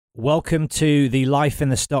Welcome to the Life in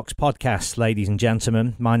the Stocks podcast, ladies and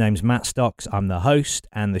gentlemen. My name's Matt Stocks. I'm the host,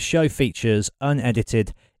 and the show features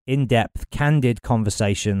unedited, in-depth, candid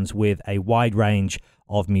conversations with a wide range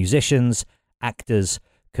of musicians, actors,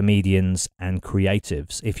 comedians, and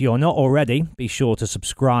creatives. If you're not already, be sure to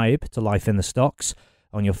subscribe to Life in the Stocks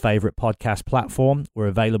on your favorite podcast platform. We're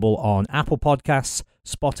available on Apple Podcasts,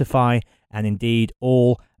 Spotify, and indeed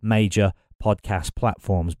all major podcast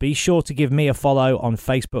platforms. Be sure to give me a follow on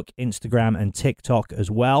Facebook, Instagram, and TikTok as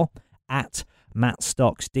well, at Matt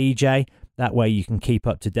Stocks DJ. That way you can keep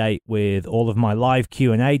up to date with all of my live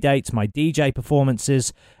Q&A dates, my DJ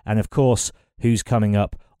performances, and of course, who's coming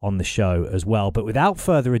up on the show as well. But without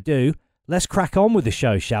further ado, let's crack on with the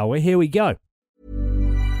show, shall we? Here we go.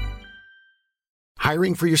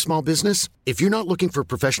 Hiring for your small business? If you're not looking for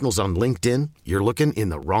professionals on LinkedIn, you're looking in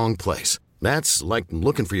the wrong place. That's like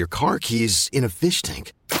looking for your car keys in a fish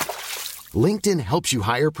tank. LinkedIn helps you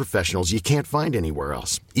hire professionals you can't find anywhere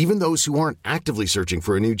else, even those who aren't actively searching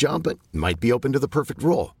for a new job but might be open to the perfect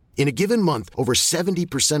role. In a given month, over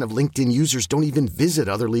 70% of LinkedIn users don't even visit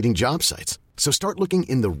other leading job sites. So start looking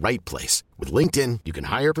in the right place. With LinkedIn, you can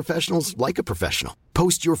hire professionals like a professional.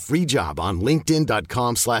 Post your free job on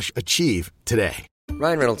linkedin.com/achieve today.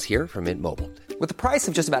 Ryan Reynolds here from Mint Mobile. With the price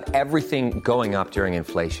of just about everything going up during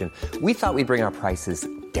inflation, we thought we'd bring our prices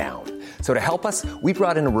down. So to help us, we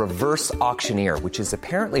brought in a reverse auctioneer, which is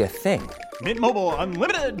apparently a thing. Mint Mobile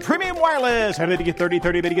Unlimited Premium Wireless. How to get 30,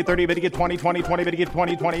 30, bit to get 30, bit to get 20, 20, 20, bit to get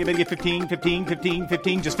 20, 20, bit to get 15, 15, 15,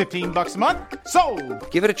 15, just $15 a month? Sold!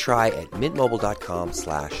 Give it a try at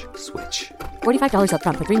mintmobile.com/switch. $45 up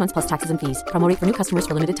front for 3 months plus taxes and fees. Promo rate for new customers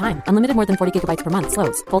for limited time. Unlimited more than 40 gigabytes per month.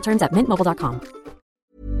 Slows full terms at mintmobile.com.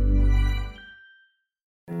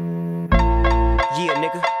 Yeah,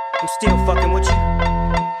 nigga, I'm still fucking with you.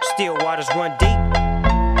 Still waters run deep.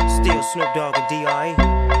 Still Snoop Dogg and D.R.E.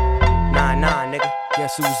 Nah, nigga.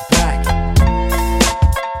 Guess who's back?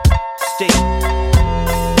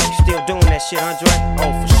 Still doing that shit, Andre?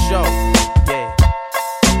 Oh, for sure. Yeah.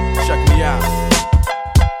 Check me out.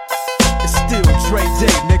 It's still Dre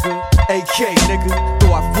Day, nigga. AK, nigga.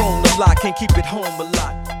 Though I've grown a lot, can't keep it home a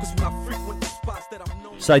lot. Cause when I frequent the spots that I've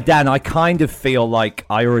known. So, Dan, I kind of feel like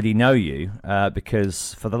I already know you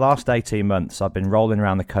because for the last 18 months, I've been rolling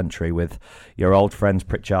around the country with your old friends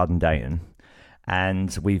Pritchard and Dayton.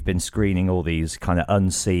 And we've been screening all these kind of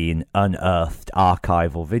unseen, unearthed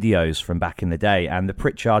archival videos from back in the day. And the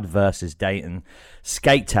Pritchard versus Dayton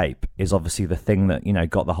skate tape is obviously the thing that, you know,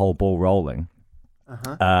 got the whole ball rolling.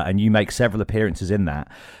 And you make several appearances in that.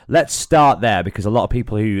 Let's start there because a lot of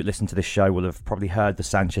people who listen to this show will have probably heard the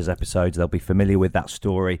Sanchez episodes. They'll be familiar with that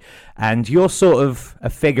story. And you're sort of a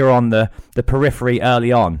figure on the periphery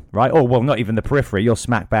early on, right? Or, well, not even the periphery. You're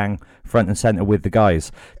smack bang front and center with the guys.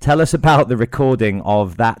 Tell us about the recording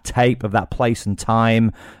of that tape, of that place and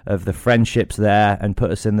time, of the friendships there, and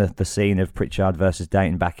put us in the scene of Pritchard versus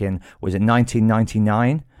Dayton back in, was it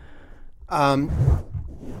 1999? Oh,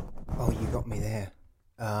 you got me there.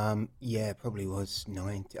 Yeah, probably was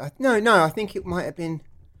 90. No, I think it might have been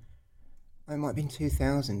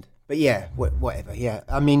 2000. But yeah, whatever. Yeah,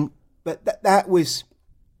 I mean, but that was,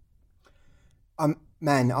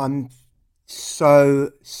 man, I'm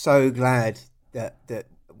so glad that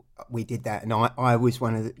we did that, and I was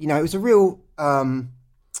one of the, you know, it was a real,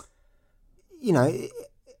 you know,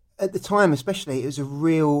 at the time especially, it was a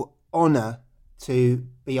real honor to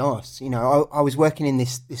be asked. You know, I was working in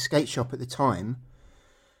this skate shop at the time.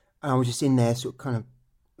 And I was just in there, sort of kind of,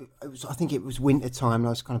 I think it was winter time, and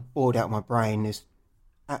I was kind of bored out of my brain. There's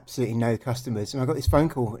absolutely no customers. And I got this phone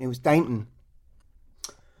call, and it was Dayton.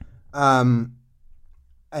 And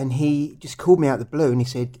he just called me out of the blue, and he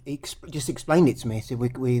said, just explained it to me. He said, we're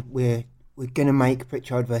going to make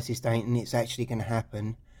Pritchard versus Dayton. It's actually going to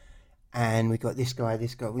happen. And we got this guy,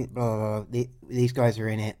 blah, blah, blah. These guys are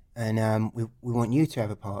in it. And we want you to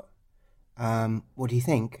have a part. What do you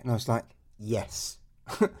think? And I was like, yes.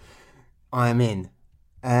 I'm in.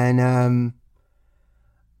 And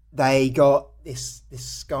they got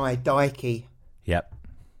this guy Dikey. Yep.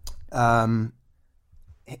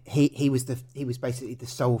 He was basically the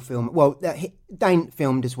sole film. Well, Dane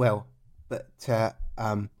filmed as well, but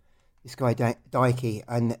this guy Dikey,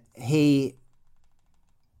 and he,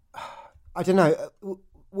 I don't know,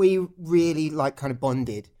 we really like kind of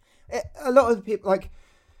bonded. A lot of the people like,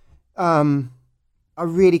 I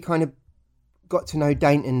really kind of got to know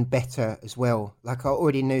Dayton better as well. Like I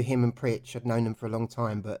already knew him and Pritch. I'd known them for a long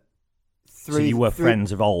time, but so you were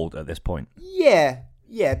friends of old at this point. Yeah,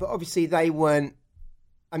 but obviously they weren't.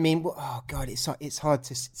 I mean, oh god, it's hard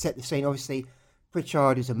to set the scene. Obviously,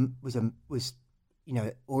 Pritchard was you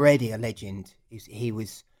know already a legend. He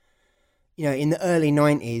was you know, in the early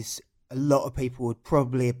 90s, a lot of people would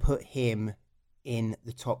probably have put him in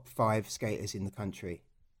the top 5 skaters in the country.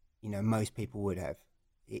 You know, most people would have,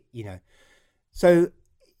 you know. So,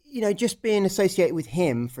 you know, just being associated with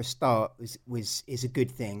him for a start is a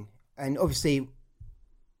good thing. And obviously,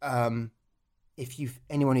 if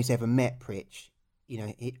anyone who's ever met Pritch, you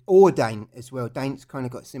know, or Dane as well, Dane's kind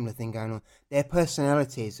of got a similar thing going on. Their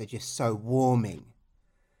personalities are just so warming.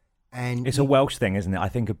 And it's a Welsh thing, isn't it? I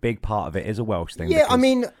think a big part of it is a Welsh thing. Yeah, I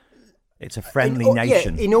mean, it's a friendly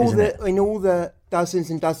nation. Yeah, in all the dozens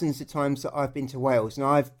and dozens of times that I've been to Wales, and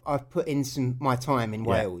I've put in my time in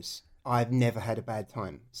Wales, I've never had a bad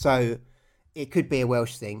time. So it could be a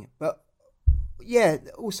Welsh thing, but yeah,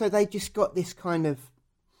 also they just got this kind of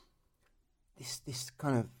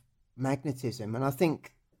magnetism, and I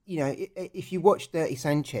think, you know, if you watch Dirty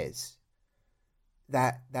Sanchez,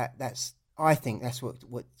 that's I think that's what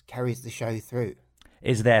carries the show through.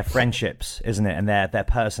 Is their friendships, isn't it, and their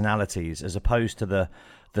personalities, as opposed to the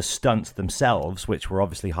stunts themselves, which were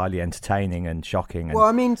obviously highly entertaining and shocking. And, well,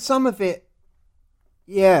 I mean, some of it,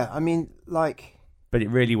 yeah, I mean, like... But it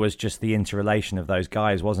really was just the interrelation of those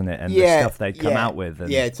guys, wasn't it? And the stuff they'd come out with. And...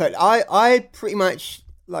 Yeah, totally. I pretty much,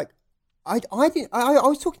 like, I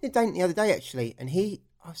was talking to Dane the other day, actually, and I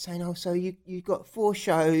was saying, oh, so you got 4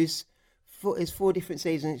 shows... There's 4 different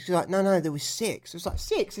seasons. She's like, no, there was 6. It was like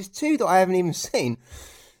 6. There's 2 that I haven't even seen,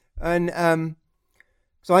 and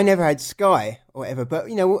so I never had Sky or whatever. But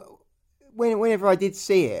you know, whenever I did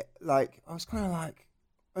see it, like I was kind of like,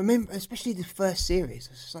 I remember, especially the first series.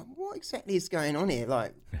 I was just like, what exactly is going on here?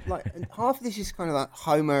 Like and half of this is kind of like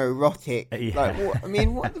homoerotic. Yeah. Like, what? I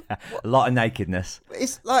mean, what? A lot of nakedness.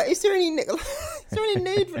 It's like, is there any nude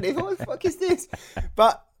for this? What the fuck is this?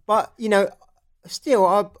 But you know. Still,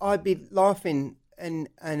 I'd be laughing and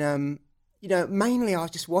you know, mainly I was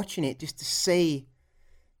just watching it just to see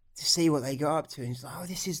what they got up to, and it's like, oh,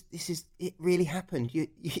 this is it really happened.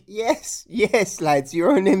 Yes, lads,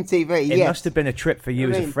 you're on MTV. It must have been a trip for you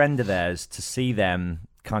as a friend of theirs to see them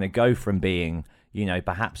kind of go from being, you know,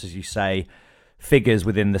 perhaps as you say, figures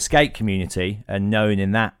within the skate community and known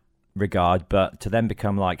in that regard, but to then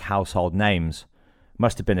become like household names.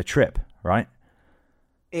 Must have been a trip, right?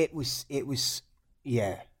 It was.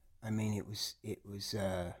 Yeah, I mean, it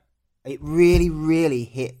really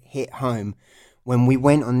hit home when we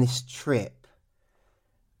went on this trip.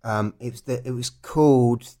 It was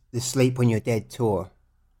called the Sleep When You're Dead tour,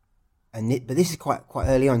 but this is quite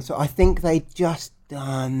early on. So I think they'd just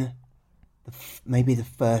done maybe the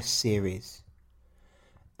first series,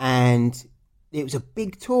 and it was a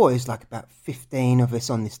big tour. It was like about 15 of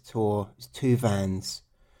us on this tour. It was 2 vans,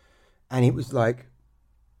 and it was like.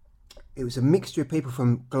 It was a mixture of people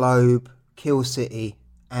from Globe, Kill City,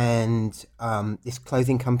 and this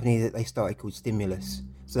clothing company that they started called Stimulus.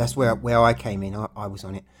 So that's where I came in. I was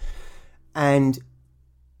on it. And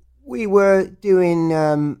we were doing,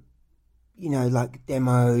 you know, like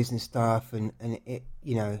demos and stuff. And it,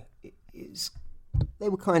 you know, they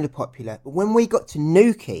were kind of popular. But when we got to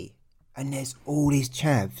Newquay, and there's all these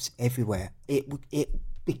chavs everywhere, it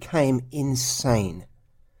became insane.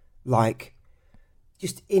 Like...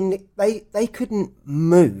 Just they couldn't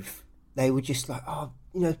move. They were just like, oh,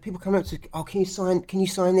 you know, people come up to, oh, can you sign this? Can you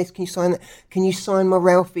sign that? Can you sign my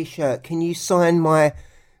Ralphie shirt? Can you sign my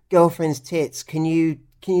girlfriend's tits? Can you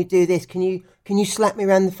do this? Can you slap me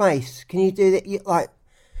around the face? Can you do that? Like,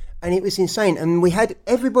 and it was insane. And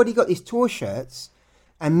everybody got these tour shirts,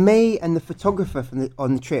 and me and the photographer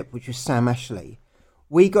on the trip, which was Sam Ashley,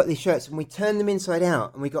 we got these shirts and we turned them inside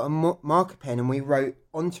out, and we got a marker pen and we wrote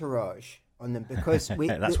Entourage on them, because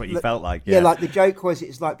that's what you felt like. Yeah, like the joke was,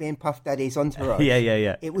 it's like being Puff Daddy's entourage.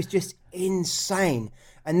 Yeah. It was just insane,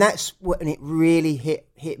 and that's and it really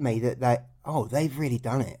hit me that they've really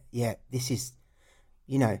done it. Yeah, this is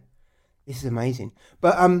amazing.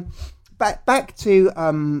 But back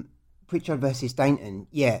to Pritchard versus Dainton.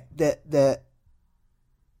 Yeah,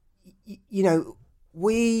 you know,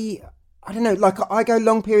 I don't know, like I go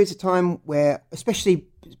long periods of time where, especially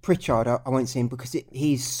Pritchard, I won't see him because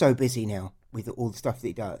he's so busy now with all the stuff that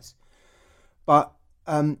he does. But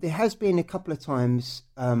there has been a couple of times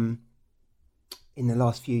in the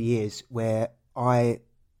last few years where I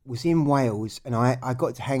was in Wales and I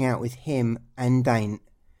got to hang out with him and Dane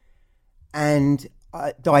and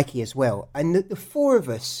Dikey as well. And the 4 of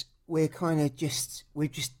us, we've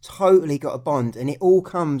just totally got a bond, and it all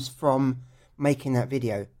comes from making that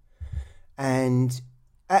video. And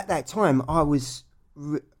at that time, I've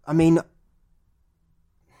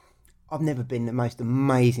never been the most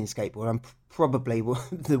amazing skateboarder. I'm probably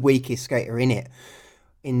the weakest skater in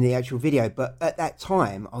the actual video. But at that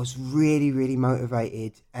time, I was really, really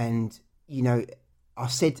motivated. And, you know, I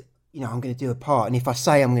said, you know, I'm going to do a part, and if I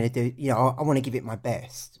say I'm going to do, you know, I want to give it my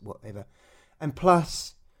best, whatever. And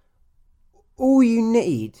plus, all you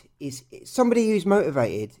need is somebody who's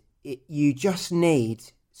motivated. You just need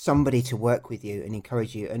somebody to work with you and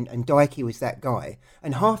encourage you. And Daiki was that guy.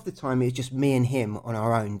 And half the time it was just me and him on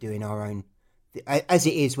our own, doing our own, as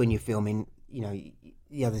it is when you're filming. You know,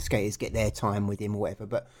 the other skaters get their time with him or whatever.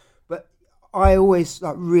 But I always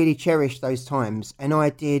like really cherished those times, and I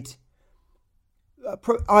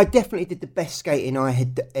definitely did the best skating I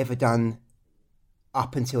had ever done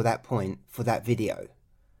up until that point for that video.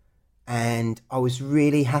 And I was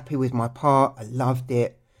really happy with my part. I loved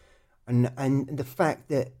it. And the fact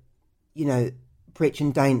that, you know, Pritch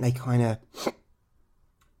and Dane, they kind of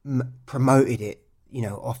promoted it, you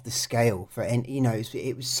know, off the scale for, and you know,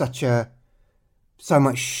 it was so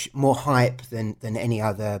much more hype than any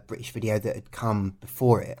other British video that had come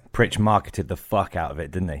before it. Pritch marketed the fuck out of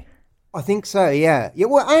it, didn't he? I think so, yeah. Yeah,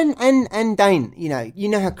 well, and Dane, you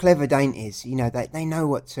know how clever Dane is. You know, they know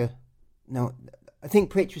what to know. I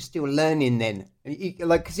think Pritch was still learning then.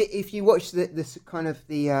 Like, because if you watch the kind of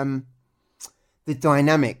the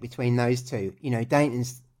dynamic between those two, you know,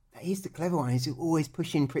 he's the clever one. He's always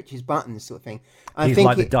pushing Pritch's buttons, sort of thing. He's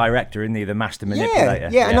like the director, isn't he? The master manipulator.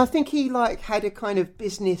 Yeah, and I think he like had a kind of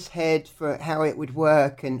business head for how it would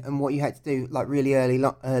work and what you had to do like really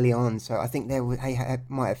early on. So I think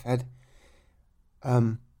might have had.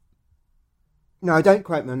 No, don't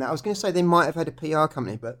quote me on that. I was going to say they might have had a PR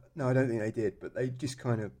company, but no, I don't think they did. But they just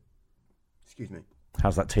kind of, excuse me.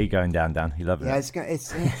 How's that tea going down, Dan? You loving it? Yeah,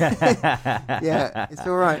 it's yeah, it's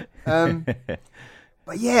all right.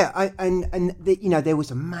 But yeah, you know, there was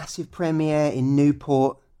a massive premiere in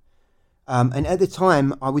Newport, and at the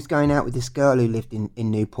time I was going out with this girl who lived in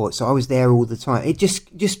Newport, so I was there all the time. It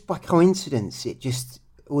just by coincidence,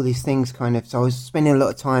 all these things kind of. So I was spending a lot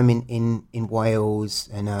of time in Wales,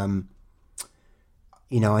 and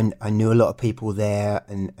you know, I knew a lot of people there,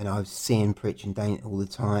 and I was seeing Pritch and Dane all the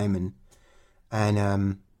time, and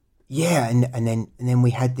yeah, and then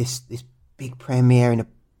we had this big premiere in a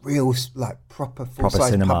real like proper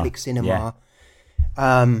full-size public cinema,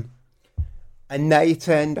 and they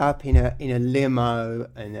turned up in a limo,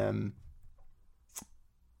 and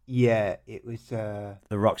yeah, it was the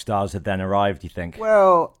rock stars had then arrived, you think?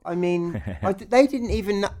 Well, I mean, they didn't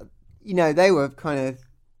even, you know, they were kind of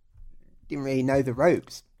didn't really know the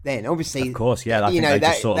ropes then, obviously. Of course, yeah. I think they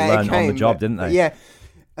just sort of learned on the job, didn't they? Yeah.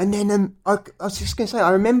 And then I was just going to say,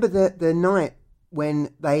 I remember the night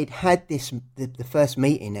when they'd had the first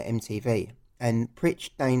meeting at MTV, and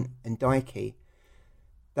Pritch, Dane and Daiki,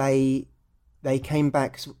 they came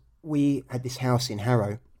back. So we had this house in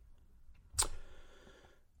Harrow,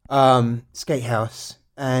 skate house,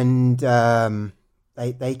 and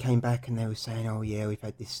they came back and they were saying, oh yeah, we've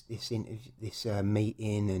had this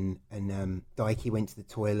meeting, and Daiki went to the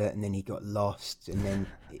toilet and then he got lost, and then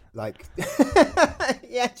like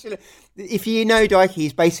actually, if you know Daiki,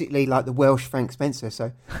 he's basically like the Welsh Frank Spencer.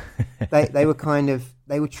 So they were trying to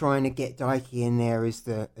get Daiki in there as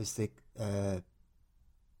the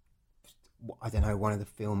I don't know, one of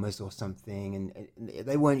the filmers or something, and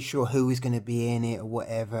they weren't sure who was going to be in it or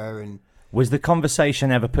whatever. And was the conversation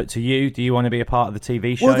ever put to you? Do you want to be a part of the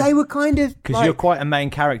TV show? Well, they were kind of because like, you're quite a main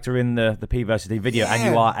character in the P versus D video, yeah. and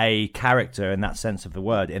you are a character in that sense of the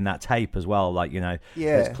word in that tape as well. Like, you know,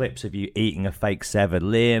 there's clips of you eating a fake severed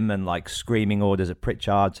limb and like screaming orders at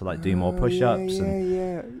Pritchard to like do more push-ups.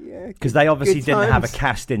 Yeah. Because they obviously didn't have a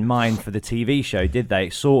cast in mind for the TV show, did they?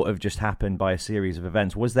 It sort of just happened by a series of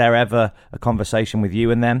events. Was there ever a conversation with you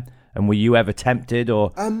and them? And were you ever tempted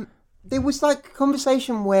or? There was like a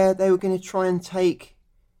conversation where they were going to try and take.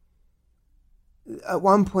 At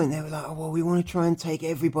one point, they were like, "Oh, well, we want to try and take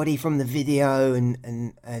everybody from the video and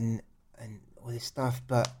all this stuff,"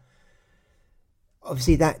 but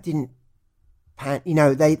obviously that didn't pan. You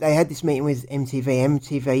know, they had this meeting with MTV.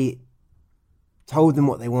 MTV told them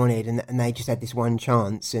what they wanted, and they just had this one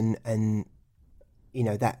chance, and you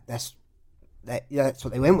know that's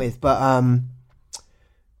what they went with. But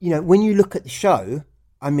you know, when you look at the show,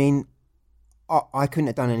 I mean, I couldn't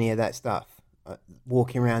have done any of that stuff.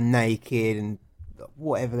 Walking around naked and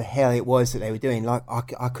whatever the hell it was that they were doing, like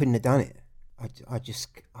I couldn't have done it. I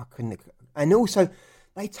couldn't have. And also,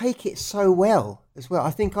 they take it so well as well.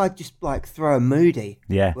 I think I'd just like throw a moody.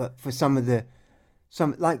 Yeah. For some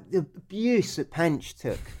like the abuse that Panch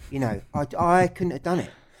took, you know, I couldn't have done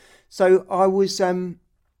it. So I was.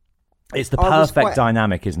 It's the perfect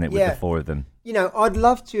dynamic, isn't it, with the four of them? You know, I'd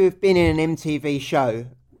love to have been in an MTV show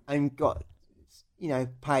and got, you know,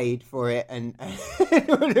 paid for it and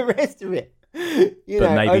all the rest of it. But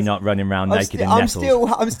maybe not running around naked in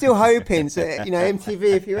nettles. I'm still hoping. So MTV,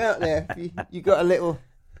 if you're out there, you got a little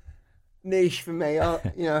niche for me.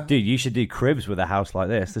 Dude, you should do cribs with a house like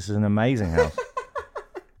this. This is an amazing house.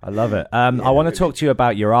 I love it. I want to talk to you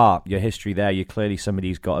about your art, your history there. You're clearly somebody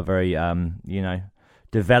who's got a very,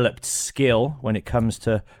 developed skill when it comes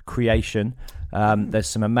to creation. There's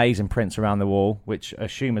some amazing prints around the wall, which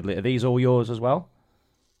assumedly, are these all yours as well?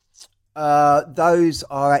 Those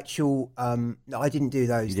are actual. I didn't do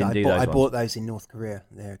those. I bought those in North Korea.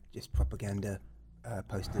 They're just propaganda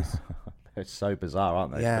posters. They're so bizarre,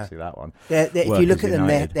 aren't they? Yeah. Especially that one. If you look at them,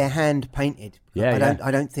 they're hand painted. Yeah,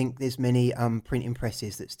 I don't think there's many printing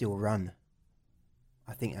presses that still run.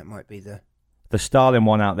 I think that might be the Stalin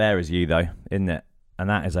one out there is you though, isn't it? And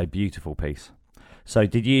that is a beautiful piece. So,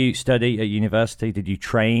 did you study at university? Did you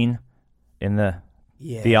train in the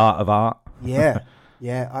art of art? Yeah.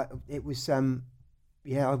 I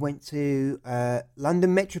went to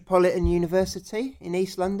London Metropolitan University in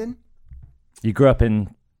East London. You grew up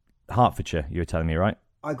in Hertfordshire, you were telling me, right?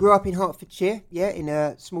 I grew up in Hertfordshire, in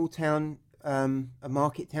a small town, a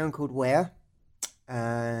market town called Ware.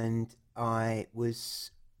 And I was,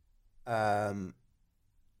 I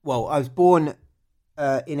was born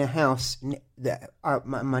in a house that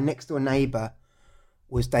my next door neighbour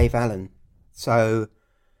was Dave Allen. So,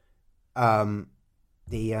 who,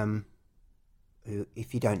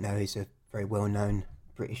 if you don't know, is a very well-known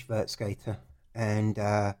British vert skater, and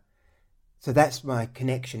so that's my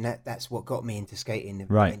connection. That's what got me into skating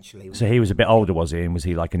eventually. So he was a bit older, was he? And was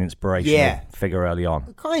he like an inspirational figure early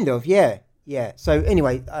on? Kind of, yeah. So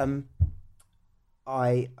anyway, I'm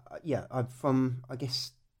from, I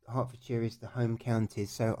guess Hertfordshire is the home counties,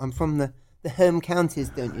 so I'm from the home counties,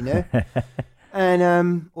 don't you know?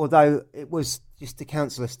 And although it was just a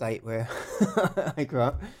council estate where I grew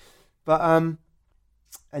up, but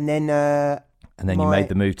and then you made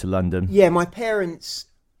the move to London. Yeah, my parents.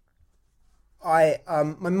 My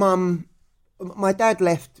dad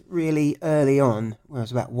left really early on when I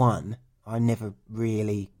was about 1. I never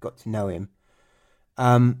really got to know him,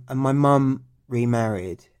 and my mum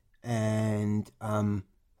remarried, and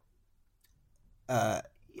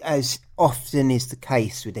as often is the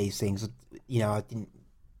case with these things, I didn't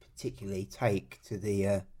particularly take to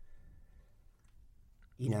the,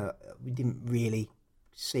 we didn't really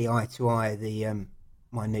see eye to eye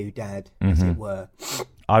my new dad, as it were.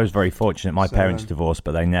 I was very fortunate. My parents divorced,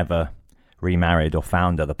 but they never remarried or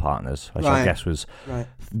found other partners, which I guess was,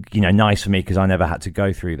 nice for me because I never had to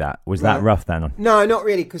go through that. Was that rough then? No, not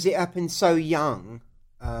really, because it happened so young.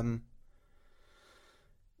 No,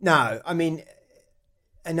 I mean,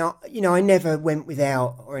 and I never went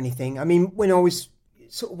without or anything. I mean, when I was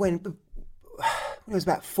when I was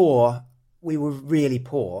about 4, we were really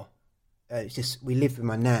poor. It's just we lived with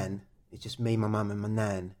my nan. It's just me, my mum, and my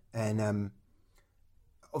nan. And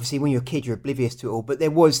obviously, when you're a kid, you're oblivious to it all. But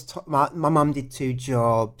there was my mum did 2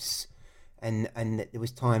 jobs, and there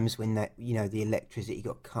was times when the electricity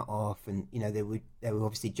got cut off, and they were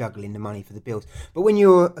obviously juggling the money for the bills. But when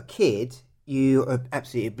you're a kid, you are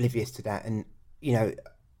absolutely oblivious to that, and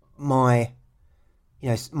my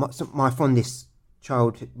fondest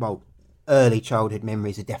early childhood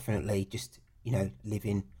memories are definitely just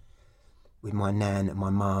living with my nan and my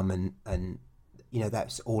mum, and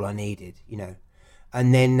that's all I needed,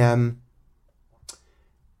 and then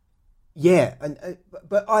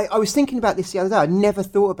but I was thinking about this the other day. I never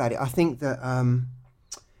thought about it. I think that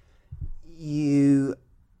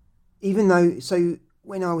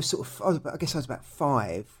when I was I guess I was about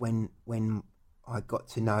 5 when I got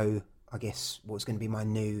to know, I guess, what was going to be my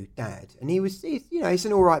new dad. And he's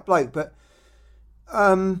an all right bloke, but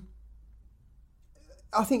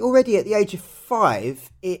I think already at the age of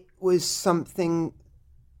 5, it was something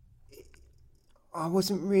I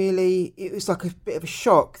wasn't really, it was like a bit of a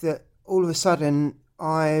shock that all of a sudden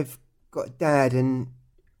I've got a dad and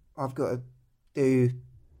I've got to do,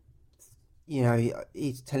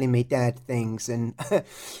 he's telling me dad things, and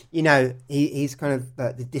he's kind of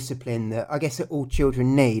the discipline that I guess that all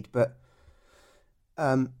children need. But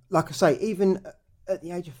like I say, even at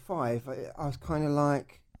the age of 5, I was kind of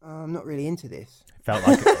like, I'm not really into this. It felt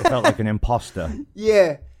like an imposter.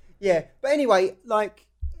 Yeah. But anyway,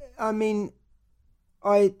 I mean,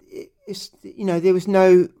 there was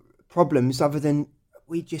no problems other than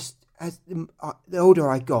we just, as the older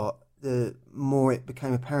I got, the more it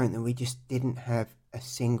became apparent that we just didn't have a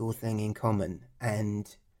single thing in common,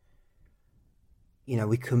 and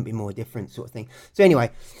we couldn't be more different, sort of thing. So anyway,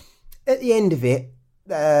 at the end of it,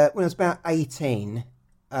 when I was about 18,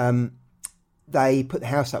 they put the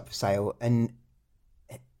house up for sale, and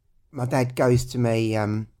my dad goes to me,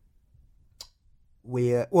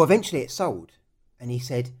 eventually it sold, and he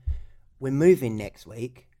said, "We're moving next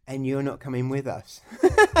week, and you're not coming with us."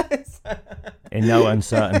 In no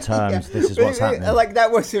uncertain terms, this is what's happening. Like,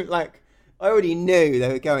 that wasn't like, I already knew they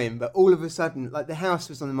were going, but all of a sudden, like, the house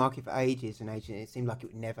was on the market for ages and ages, and it seemed like it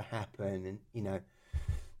would never happen. And, you know,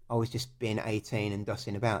 I was just being 18 and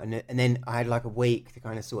dossing about, and then I had like a week to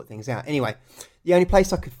kind of sort things out. Anyway, the only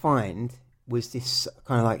place I could find was this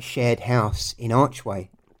kind of like shared house in Archway,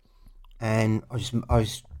 and I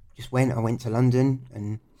went to London,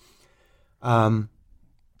 and I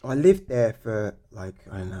lived there for like,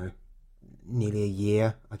 I don't know, nearly a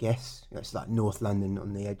year, I guess. It's like North London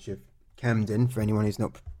on the edge of Camden, for anyone who's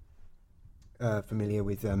not familiar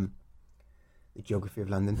with the geography of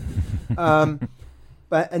London.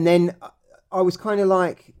 And then I was kind of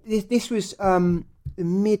like, this was the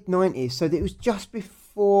mid-90s, so it was just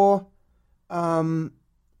before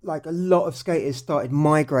like a lot of skaters started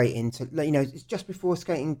migrating to, you know, it's just before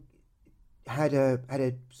skating had a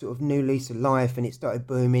sort of new lease of life, and it started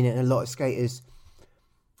booming, and a lot of skaters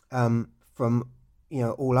from, you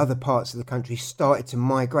know, all other parts of the country started to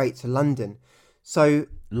migrate to London. So,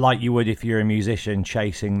 like you would if you're a musician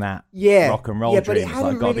chasing that rock and roll dream, it's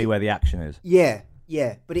like, got to be where the action is. Yeah,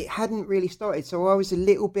 but it hadn't really started, so I was a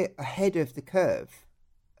little bit ahead of the curve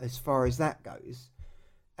as far as that goes.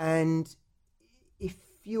 And if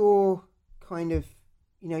you're kind of,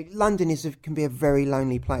 you know, London can be a very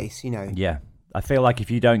lonely place, you know. Yeah. I feel like if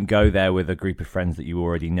you don't go there with a group of friends that you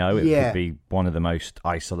already know, it could be one of the most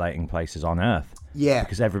isolating places on earth. Yeah.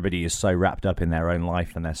 Because everybody is so wrapped up in their own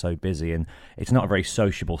life and they're so busy, and it's not a very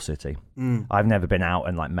sociable city. I've never been out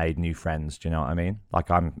and like made new friends, do you know what I mean? Like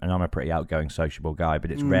I'm a pretty outgoing, sociable guy,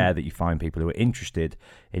 but it's rare that you find people who are interested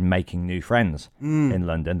in making new friends in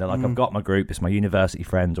London. They're like, I've got my group, it's my university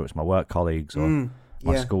friends, or it's my work colleagues, or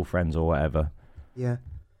my school friends, or whatever. Yeah.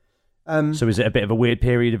 So is it a bit of a weird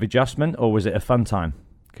period of adjustment, or was it a fun time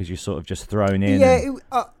because you're sort of just thrown in? Yeah,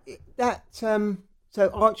 so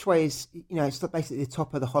Archway is, you know, it's basically the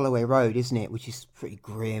top of the Holloway Road, isn't it? Which is pretty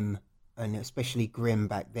grim, and especially grim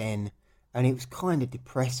back then. And it was kind of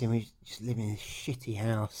depressing. We were just living in a shitty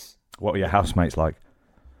house. What were your housemates like?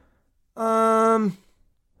 They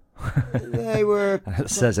were. That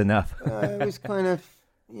says enough. It was kind of,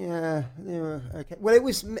 yeah, they were okay. Well, it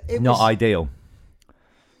was not ideal.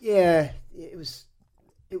 Yeah, it was.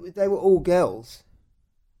 They were all girls.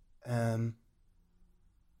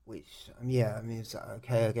 Which, yeah, I mean, it's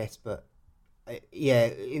okay, I guess, but yeah,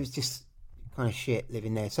 it was just kind of shit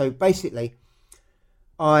living there. So basically,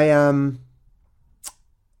 I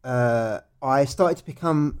started to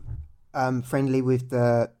become friendly with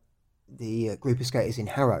the group of skaters in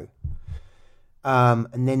Harrow,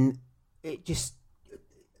 and then it just,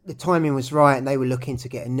 the timing was right, and they were looking to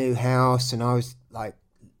get a new house, and I was like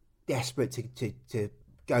desperate to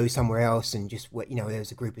go somewhere else, and just, you know, there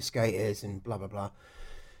was a group of skaters and blah blah blah.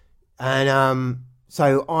 And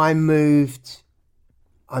so I moved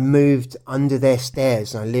under their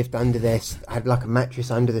stairs, and I lived under I had like a mattress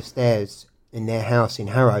under the stairs in their house in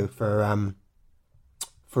Harrow for a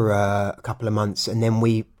couple of months, and then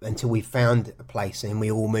until we found a place, and we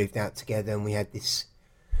all moved out together, and we had this,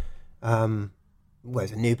 well, it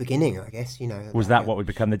was a new beginning, I guess, you know. Was that what would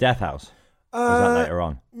become the Death House? Was that later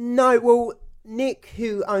on? No, well, Nick,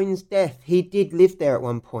 who owns Death, he did live there at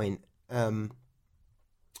one point.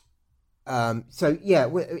 So yeah,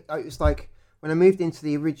 it was like when I moved into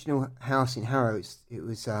the original house in Harrow, it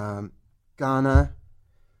was Ghana,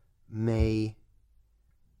 me,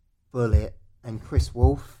 Bullet, and Chris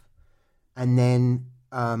Wolf, and then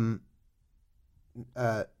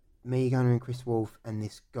me, Ghana, and Chris Wolf, and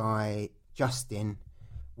this guy Justin.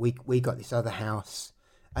 We got this other house,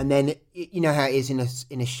 and then you know how it is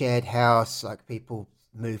in a shared house, like people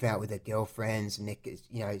move out with their girlfriends, and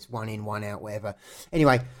it's one in, one out, whatever.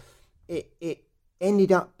 Anyway. It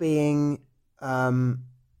ended up being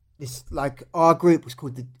this, like, our group was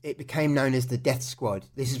called it became known as the Death Squad.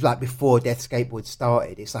 This is like before Death Skateboard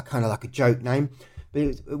started. It's like kind of like a joke name,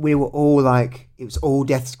 but we were all like, it was all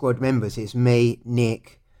Death Squad members. It's me,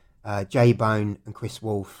 Nick, J Bone, and Chris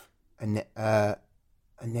Wolf, and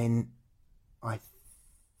then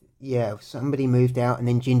somebody moved out, and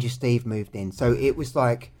then Ginger Steve moved in. So it was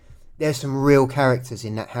like there's some real characters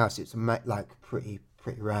in that house. It's like pretty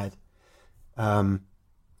rad. And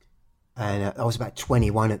I was about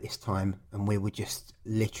 21 at this time, and we were just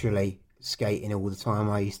literally skating all the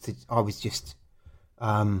time. I was just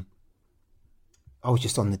on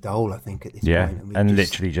the dole, I think, at this point. And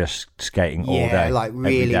literally just skating all day. Yeah, like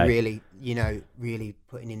really, you know, really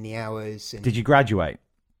putting in the hours. And did you graduate?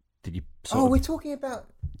 Did you? We're talking about.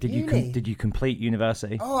 Did you complete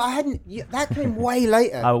university? Oh, I hadn't. That came way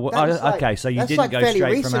later. Oh, well, That was like- okay. So you that's didn't like go fairly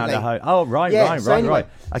straight from out of the recently. home. Oh, right, Yeah, right, so right, anyway, right.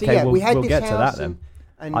 so Okay, yeah, we had we'll this get to that house then.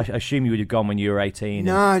 and I assume you would have gone when you were 18.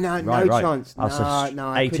 No, and- no, right, no right. chance. Oh, so No,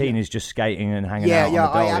 I 18 couldn't. is just skating and hanging Yeah, out yeah,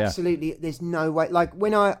 on the dole, I absolutely. There's no way. Like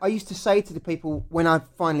when I used to say to the people when I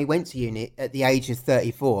finally went to uni at the age of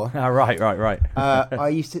 34. Oh, right. I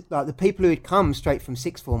used to like the people who had come straight from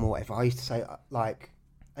sixth form or whatever. I used to say like,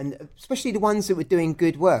 and especially the ones that were doing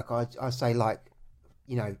good work. I say like,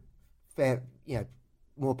 you know, fair, you know,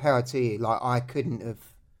 more power to you. Like I could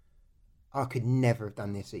never have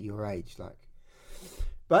done this at your age. Like,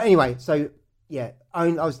 but anyway, so yeah, I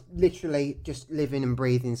was literally just living and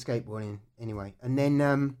breathing skateboarding anyway, and then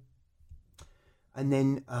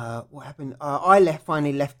what happened? I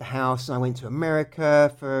finally left the house and I went to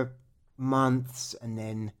America for months, and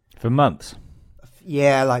then For months.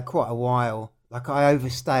 yeah, like quite a while. Like I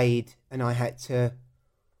overstayed, and I had to.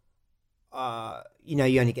 You know,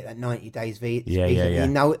 you only get that 90 days visa. Yeah.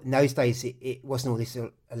 In those days, it wasn't all this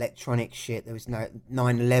electronic shit. There was no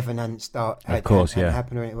 9/11 hadn't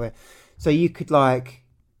happened or anywhere. So you could like,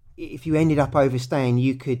 if you ended up overstaying,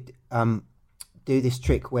 you could do this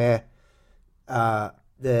trick where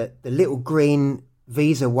the little green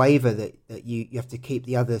visa waiver that you have to keep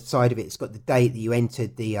the other side of it. It's got the date that you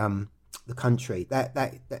entered the country.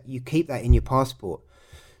 That you keep that in your passport.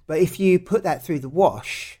 But if you put that through the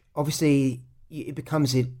wash, obviously it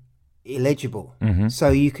becomes illegible. Mm-hmm. So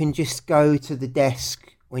you can just go to the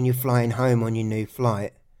desk when you're flying home on your new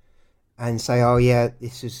flight and say, oh yeah,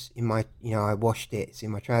 this was in my, you know, I washed it, it's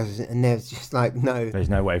in my trousers. And there's just like, no. There's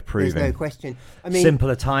no way of proving. There's no question. I mean,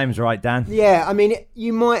 Simpler times, right, Dan? yeah, I mean,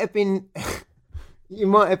 you might have been... You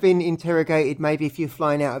might have been interrogated maybe if you're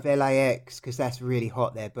flying out of LAX because that's really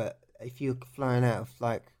hot there. But if you're flying out of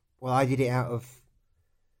like, well, I did it out of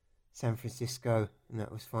San Francisco and that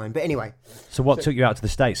was fine. But anyway. So what took you out to the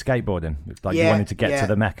States skateboarding? Like you Yeah, wanted to get yeah. to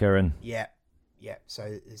the Mecca and... Yeah. So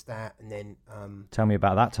there's that. And then... Tell me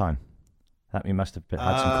about that time. That you must have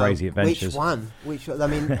had some crazy adventures. Which one? I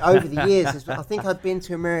mean, over the years, I think I've been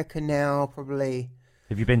to America now probably...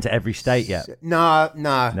 Have you been to every state yet? No.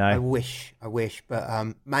 I wish,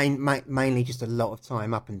 but mainly just a lot of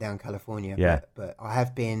time up and down California. Yeah. But I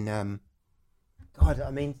have been. God,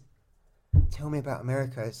 I mean, tell me about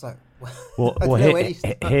America. It's like, Well, I don't know where to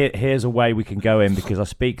start. here's a way we can go in because I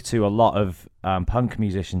speak to a lot of punk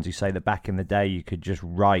musicians who say that back in the day you could just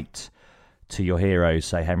write to your heroes,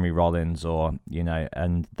 say Henry Rollins, or you know,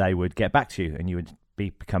 and they would get back to you, and you would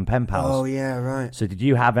become pen pals. Oh yeah, right. So did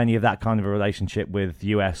you have any of that kind of a relationship with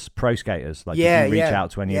US pro skaters? Like, Yeah, did you reach yeah.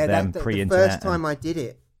 out to any Yeah, of them the pre-internet? first time I did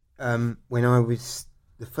it, when I was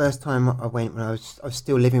the first time I went when I was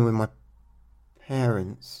still living with my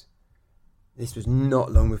parents. This was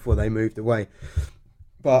not long before they moved away,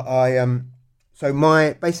 but so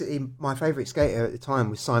my favorite skater at the time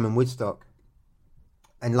was Simon Woodstock,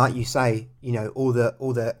 and like you say, you know, all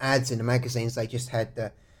the ads in the magazines, they just had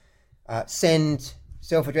the send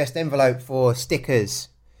self-addressed envelope for stickers.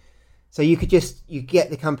 So you get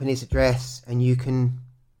the company's address and you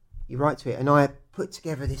write to it. And I put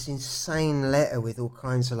together this insane letter with all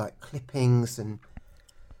kinds of like clippings and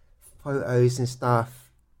photos and stuff.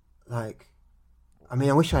 Like, I mean,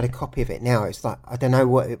 I wish I had a copy of it now. It's like, I don't know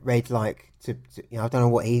what it read like to you know, I don't know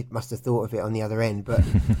what he must have thought of it on the other end, but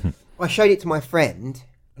I showed it to my friend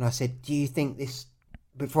and I said, do you think this,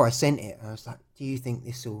 before I sent it, I was like, do you think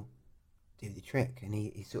this will do the trick? And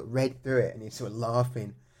he sort of read through it and he's sort of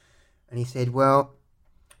laughing and he said, well,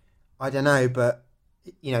 I don't know, but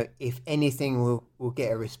you know, if anything will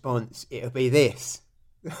get a response, it'll be this.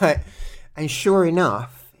 And sure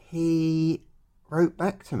enough, he wrote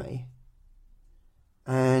back to me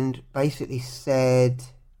and basically said,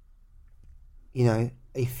 you know,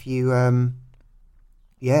 if you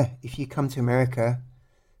come to America,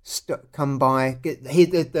 come by.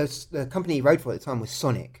 The company he wrote for at the time was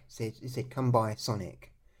Sonic. He said, come by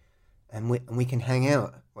Sonic, and we can hang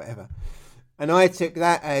out, whatever. And I took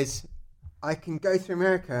that as I can go to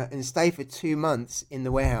America and stay for 2 months in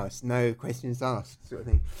the warehouse, no questions asked, sort of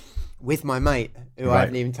thing, with my mate who I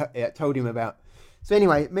haven't even told him about. So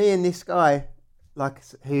anyway, me and this guy, like,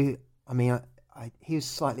 who, I mean, he was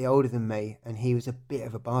slightly older than me, and he was a bit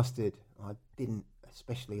of a bastard. I didn't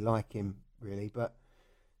especially like him really, but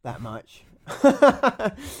that much.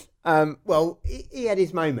 Well, he had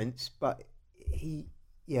his moments, but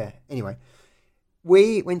anyway,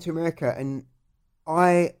 we went to America and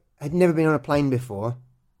I had never been on a plane before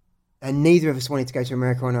and neither of us wanted to go to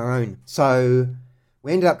America on our own. So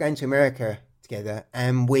we ended up going to America together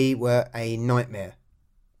and we were a nightmare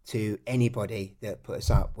to anybody that put us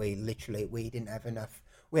up. We didn't have enough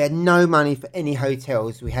We had no money for any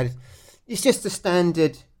hotels. It's just a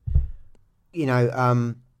standard, you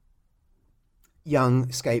know, young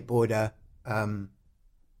skateboarder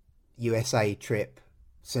USA trip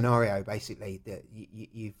scenario, basically. That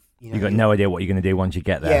you got no idea what you're going to do once you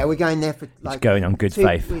get there. Yeah, we're going there for like it's going on good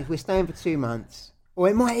faith. We're staying for 2 months, or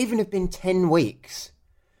it might even have been 10 weeks,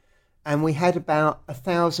 and we had about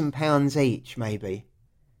 £1,000 each, maybe.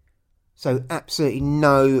 So absolutely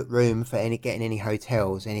no room for getting any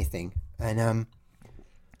hotels, anything. And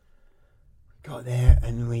got there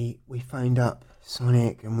and we phoned up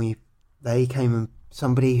Sonic, and they came, and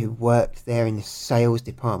somebody who worked there in the sales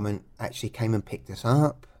department actually came and picked us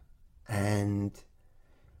up, and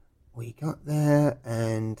we got there,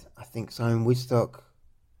 and I think Simon Woodstock,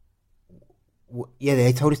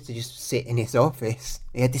 they told us to just sit in his office.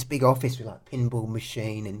 He had this big office with like pinball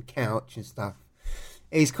machine and couch and stuff.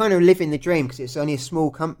 He's kind of living the dream because it's only a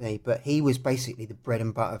small company, but he was basically the bread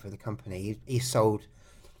and butter for the company. He sold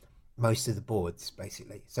most of the boards,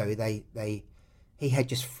 basically. So he had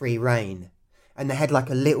just free reign. And they had like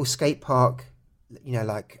a little skate park, you know,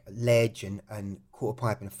 like ledge and quarter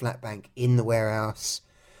pipe and a flat bank in the warehouse.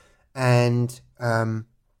 And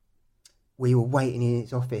we were waiting in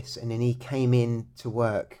his office, and then he came in to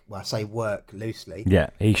work. Well, I say work loosely. Yeah,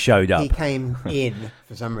 he showed up. He came in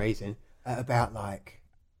for some reason at about like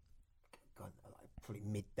probably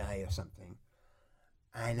midday or something.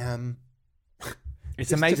 And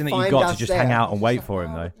it's amazing that you got to just hang out and wait for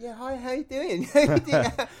him, though. Yeah, hi, how you doing?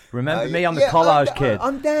 Remember me? I'm the collage kid.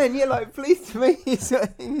 I'm Dan. Yeah, like, pleased to meet you. So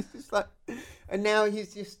he's just like, and now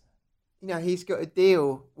he's just, you know, he's got a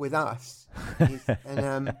deal with us.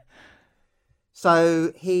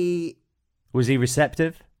 So he... Was he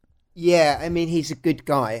receptive? Yeah, I mean, he's a good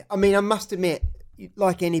guy. I mean, I must admit,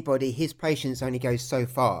 like anybody, his patience only goes so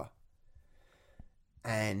far.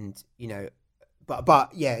 And, you know, but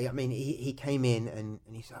yeah, I mean, he came in and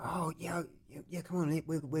he said, oh, yeah, come on,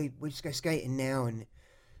 we'll just go skating now. And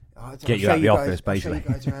get you out of the office, basically. I'll show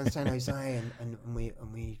you guys around San Jose. and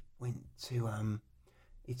we went to,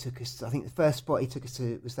 he took us, I think the first spot he took us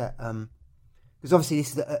to was that, because obviously this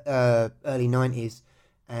is the early 90s,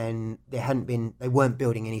 and they weren't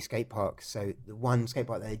building any skate parks. So the one skate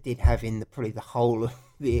park that they did have in probably the whole of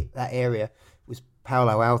that area was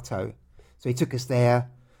Palo Alto. So he took us there,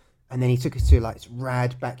 and then he took us to like this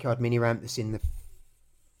rad backyard mini ramp that's in the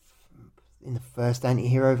first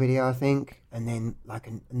Anti-Hero video, I think, and then like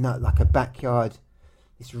a backyard,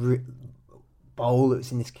 this bowl that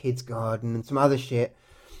was in this kid's garden and some other shit.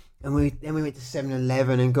 And we went to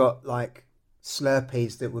 7-Eleven and got like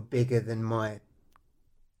Slurpees that were bigger than my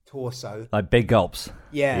torso, like big gulps.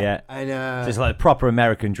 Yeah. And just like a proper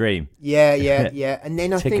American dream. Yeah. And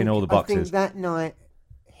then ticking all the boxes. I think that night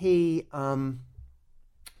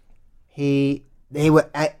they were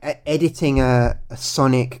editing a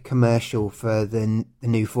Sonic commercial for the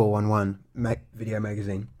new 411 video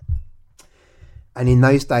magazine, and in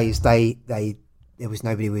those days there was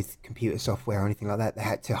nobody with computer software or anything like that. They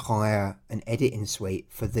had to hire an editing suite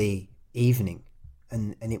for the evening,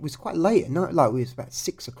 and it was quite late at night. Like, it was about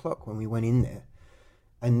 6 o'clock when we went in there,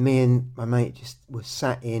 and me and my mate just were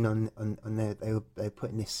sat in on there. They were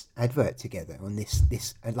putting this advert together on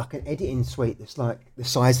this like an editing suite that's like the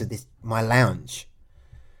size of my lounge,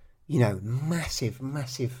 you know, massive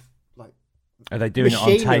like. Are they doing it on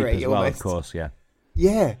tape as well? Almost. Of course, yeah.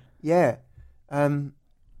 Yeah. So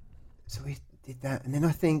we did that, and then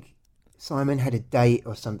I think Simon had a date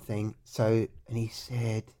or something. So, and he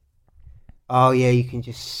said, "Oh yeah, you can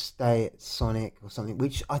just stay at Sonic or something,"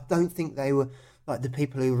 which I don't think they were. Like the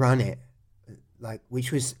people who run it, like,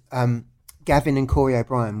 which was Gavin and Corey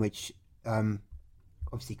O'Brien, which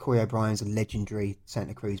obviously Corey O'Brien's a legendary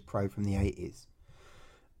Santa Cruz pro from the 80s.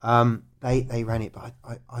 They ran it, but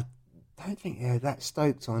I don't think they're that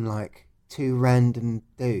stoked on like two random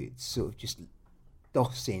dudes sort of just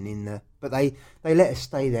dossing in the. But they let us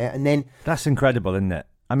stay there, and then that's incredible, isn't it?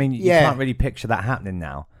 I mean, you can't really picture that happening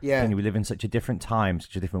now. Yeah, we live in such a different time,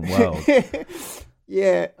 such a different world.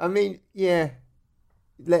 Yeah, I mean, yeah.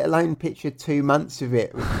 Let alone picture 2 months of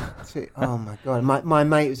it. Oh my god, my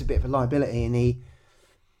mate was a bit of a liability, and he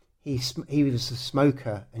was a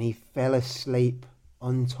smoker, and he fell asleep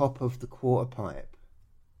on top of the quarter pipe.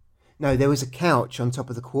 No, there was a couch on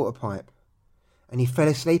top of the quarter pipe, and he fell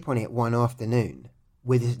asleep on it one afternoon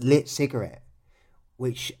with a lit cigarette,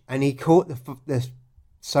 and he caught the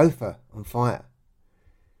sofa on fire.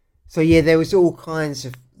 So yeah, there was all kinds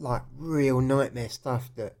of like real nightmare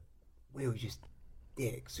stuff that we were just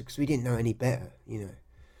dicks because we didn't know any better, you know.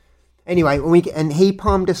 Anyway, and he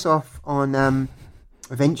palmed us off on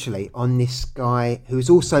eventually on this guy who was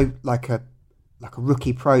also like like a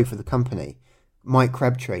rookie pro for the company, Mike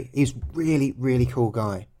Crabtree. He's really, really cool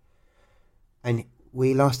guy. And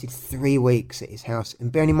we lasted 3 weeks at his house.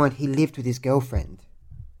 And bearing in mind, he lived with his girlfriend.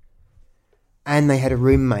 And they had a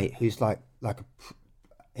roommate who's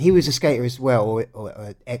he was a skater as well, or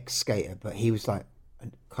an ex-skater, but he was like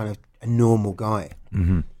kind of a normal guy.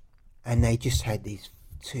 Mm-hmm. And they just had these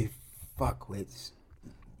two fuckwits,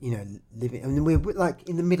 living. And we were like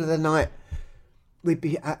in the middle of the night, we'd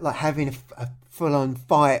be having a full-on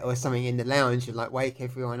fight or something in the lounge and like wake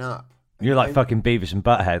everyone up. You're like fucking Beavis and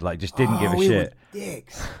Butthead, like just didn't give a we shit. Were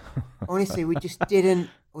dicks. Honestly, we just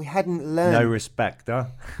didn't. We hadn't learned. No respect, huh?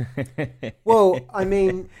 Well, I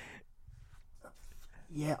mean,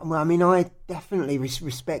 yeah. Well, I mean, I definitely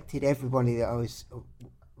respected everybody that I was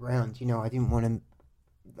around. I didn't want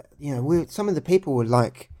to. Some of the people were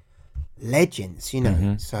like legends.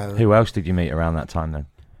 Mm-hmm. So who else did you meet around that time then?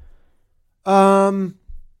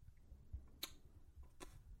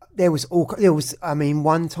 There was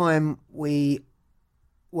one time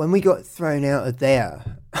when we got thrown out of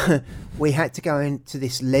there, we had to go into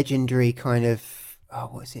this legendary kind of,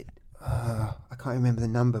 what is it? I can't remember the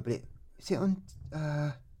number, but is it on,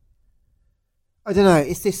 I don't know.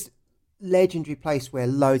 It's this legendary place where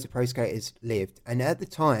loads of pro skaters lived. And at the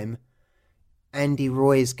time, Andy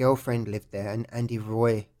Roy's girlfriend lived there, and Andy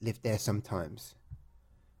Roy lived there sometimes.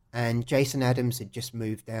 And Jason Adams had just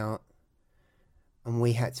moved out. And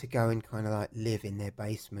we had to go and kind of like live in their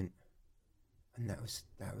basement. And that was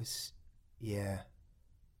a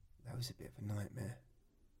bit of a nightmare.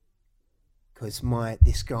 Because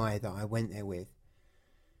this guy that I went there with.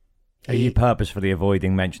 Are you purposefully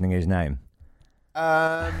avoiding mentioning his name?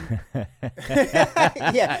 Yeah,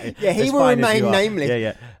 he will remain nameless.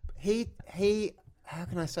 Yeah. He, how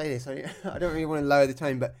can I say this? I don't really want to lower the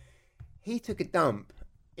tone, but he took a dump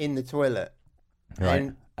in the toilet. Right.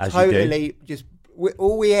 And As totally just,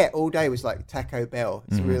 all we ate all day was like Taco Bell.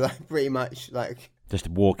 So we were like pretty much like... Just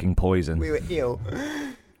walking poison. We were ill.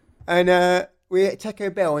 And we ate Taco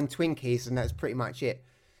Bell and Twinkies, and that's pretty much it.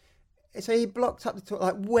 So he blocked up the toilet,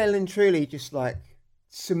 like well and truly just like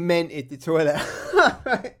cemented the toilet.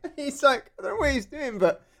 He's like, I don't know what he's doing,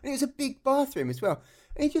 but... And it was a big bathroom as well.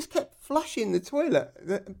 And he just kept flushing the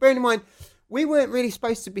toilet. Bearing in mind, we weren't really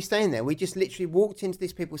supposed to be staying there. We just literally walked into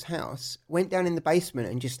these people's house, went down in the basement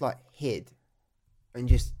and just like hid. And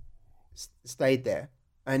just stayed there.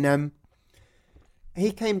 And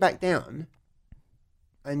he came back down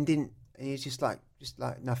and he was just like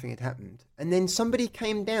nothing had happened. And then somebody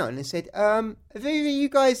came down and said, have any of you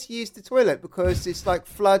guys used the toilet because it's like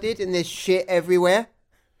flooded and there's shit everywhere?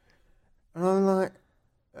 And I'm like,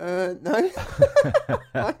 no.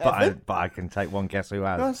 but I can take one guess who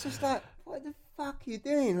has. And I was just like, what the fuck are you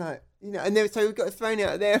doing? Like, and then so we got thrown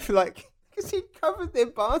out of there for like, because he covered their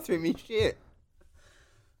bathroom in shit.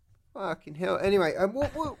 Fucking hell. Anyway,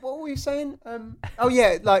 what were you saying? Oh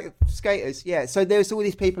yeah, like skaters. Yeah. So there's all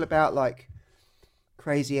these people about like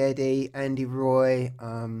Crazy Eddie, Andy Roy,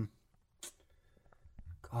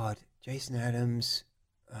 Jason Adams.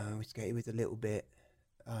 We skated with a little bit.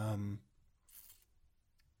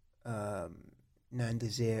 Nanda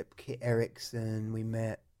Zip, Kit Erickson. We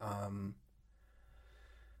met.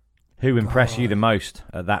 Who impressed you the most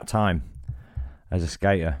at that time as a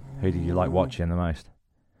skater? Who did you like watching the most?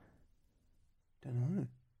 Don't know.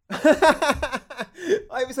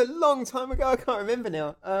 It was a long time ago. I can't remember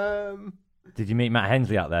now. Did you meet Matt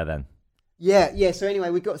Hensley out there then? Yeah. So anyway,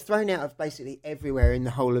 we got thrown out of basically everywhere in the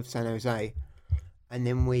whole of San Jose, and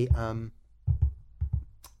then we I'm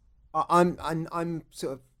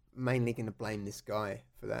sort of mainly going to blame this guy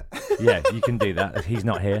for that. Yeah, you can do that. He's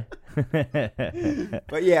not here.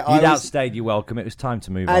 But yeah, you'd outstayed your welcome. It was time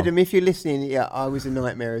to move on. Adam, if you're listening, yeah, I was a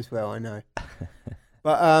nightmare as well. I know.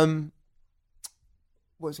 But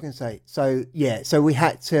what was I going to say? So yeah, so we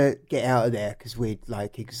had to get out of there because we'd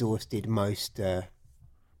like exhausted most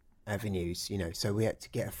avenues, So we had to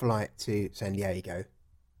get a flight to San Diego,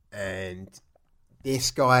 and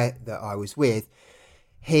this guy that I was with,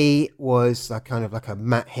 he was like kind of like a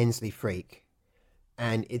Matt Hensley freak,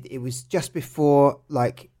 and it was just before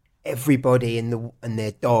like everybody and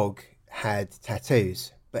their dog had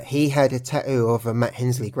tattoos, but he had a tattoo of a Matt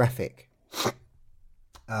Hensley graphic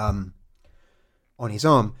on his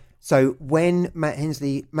arm. So when Matt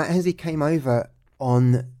Hensley came over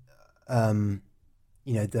on, when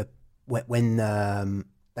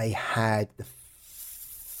they had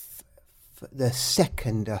the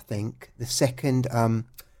second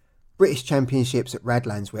British Championships at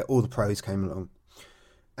Radlands, where all the pros came along,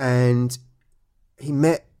 and he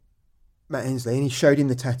met Matt Hensley and he showed him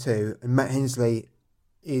the tattoo, and Matt Hensley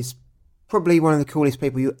is probably one of the coolest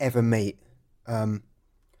people you ever meet.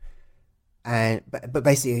 But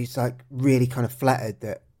basically, he's like really kind of flattered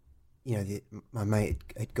that, you know, my mate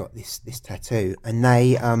had got this tattoo, and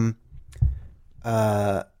they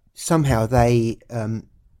somehow they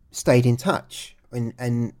stayed in touch,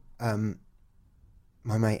 and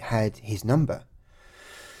my mate had his number.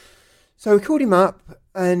 So we called him up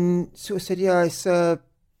and sort of said, yeah, it's blah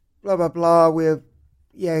blah blah. We're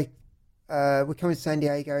coming to San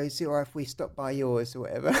Diego. Is it all right if we stop by yours or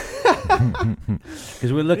whatever?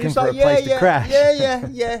 Because we're looking for a place to crash.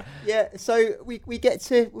 Yeah. So we got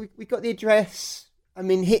the address. I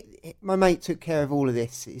mean, my mate took care of all of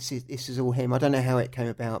this. This is all him. I don't know how it came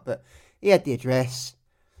about, but he had the address.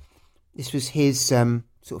 This was his sort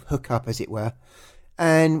of hookup, as it were.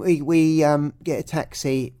 And we get a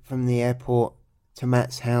taxi from the airport to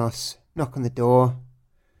Matt's house, knock on the door,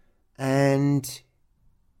 and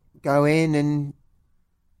go in, and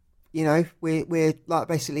you know, we're like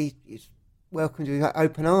basically welcomed with like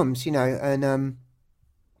open arms, you know,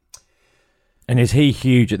 and is he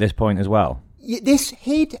huge at this point as well?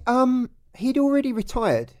 He'd already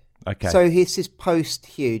retired. Okay. So this is post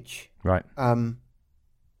huge. Right.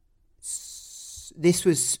 This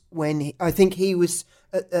was when I think he was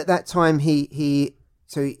at that time.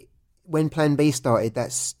 So when Plan B started,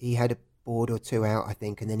 he had a board or two out, I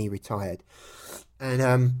think, and then he retired. And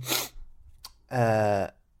then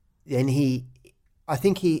I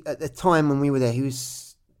think at the time when we were there, he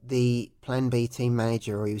was the Plan B team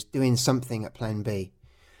manager, or he was doing something at Plan B.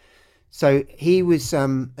 So he was,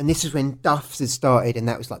 and this is when Duff's had started, and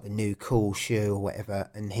that was like the new cool shoe or whatever.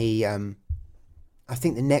 And he, I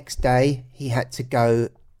think the next day he had to go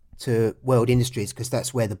to World Industries because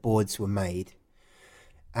that's where the boards were made.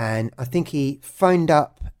 And I think he phoned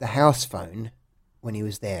up the house phone when he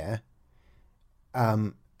was there.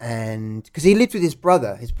 And because he lived with his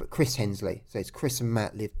brother, Chris Hensley. So it's Chris and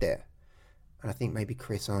Matt lived there. And I think maybe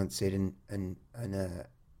Chris answered and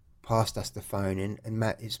passed us the phone, and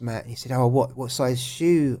Matt is Matt. And he said, "Oh, what size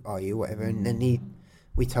shoe are you?" Whatever. And then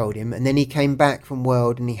we told him, and then he came back from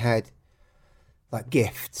World, and he had like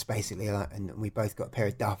gifts basically, and we both got a pair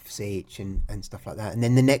of Duffs each and stuff like that. And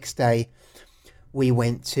then the next day, we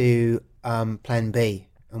went to Plan B,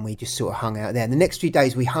 and we just sort of hung out there. And the next few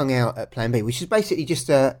days, we hung out at Plan B, which is basically just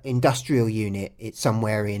a industrial unit. It's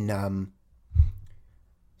somewhere in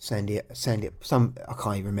San Diego. I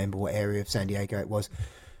can't even remember what area of San Diego it was.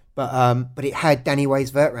 But it had Danny Way's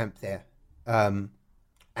vert ramp there, and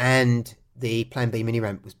the Plan B mini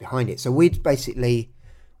ramp was behind it. So we'd basically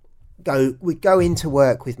go into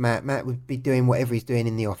work with Matt. Matt would be doing whatever he's doing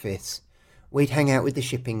in the office. We'd hang out with the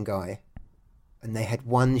shipping guy, and they had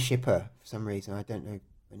one shipper for some reason. I don't know,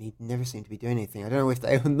 and he never seemed to be doing anything. I don't know if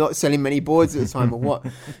they were not selling many boards at the time or what.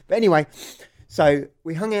 But anyway, so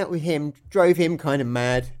we hung out with him, drove him kind of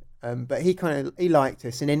mad, but he liked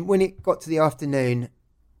us. And then when it got to the afternoon,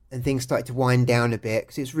 and things started to wind down a bit,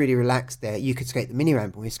 because it's really relaxed there. You could skate the mini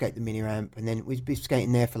ramp, and we skate the mini ramp, and then we'd be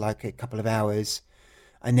skating there for like a couple of hours,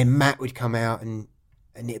 and then Matt would come out, and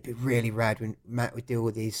it'd be really rad when Matt would do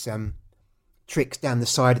all these tricks down the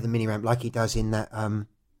side of the mini ramp, like he does in that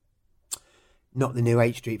Not the New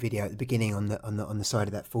H Street video at the beginning on the side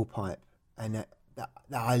of that full pipe, and that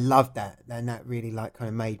I loved that, and that really like kind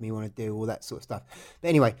of made me want to do all that sort of stuff. But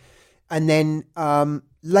anyway. And then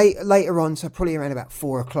later on, so probably around about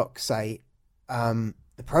 4:00, say, the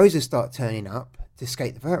pros would start turning up to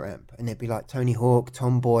skate the vert ramp. And there'd be like Tony Hawk,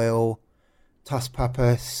 Tom Boyle, Tuss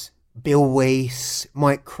Pappas, Bill Weiss,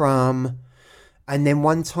 Mike Crum. And then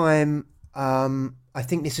one time, I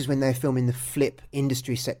think this is when they were filming the Flip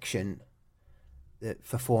Industry section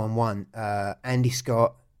for 4-on-1. Andy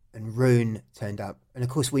Scott and Rune turned up. And of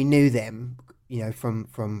course, we knew them, you know, from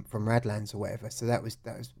Radlands or whatever. So that was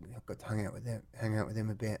I got to hang out with them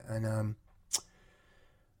a bit, and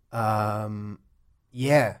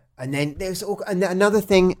yeah. And then there's another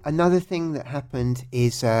thing that happened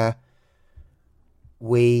is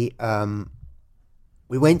we went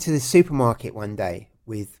to the supermarket one day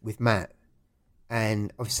with Matt,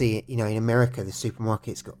 and obviously, you know, in America the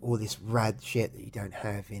supermarket's got all this rad shit that you don't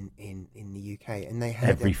have in the UK, and they had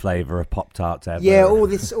every flavour of Pop-Tarts ever. Yeah, all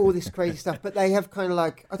this crazy stuff. But they have kind of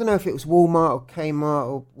like, I don't know if it was Walmart or Kmart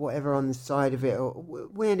or whatever on the side of it, or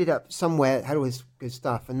we ended up somewhere that had all this good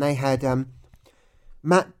stuff, and they had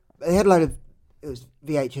Matt. They had a load of, it was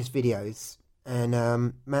VHS videos, and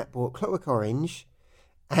Matt bought Clockwork Orange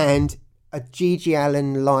and a Gigi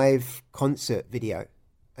Allen live concert video.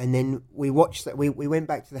 And then we watched that. We went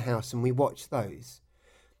back to the house and we watched those.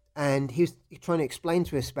 And he was trying to explain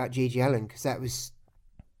to us about Gigi Allen, because that was,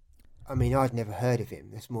 I mean, I'd never heard of him.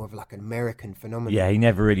 That's more of like an American phenomenon. Yeah, he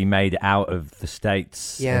never really made it out of the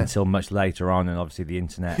States Yeah. until much later on, and obviously the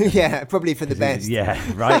internet. Yeah, probably for the best. Yeah,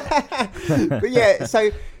 right. But yeah,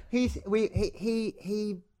 so he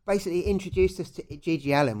basically introduced us to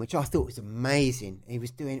Gigi Allen, which I thought was amazing. He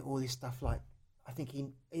was doing all this stuff like, I think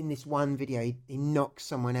in this one video he knocked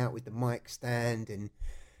someone out with the mic stand and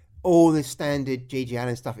all the standard Gigi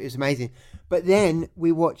Allen stuff. It was amazing. But then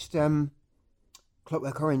we watched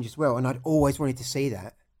Clockwork Orange as well, and I'd always wanted to see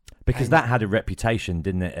that. Because that had a reputation,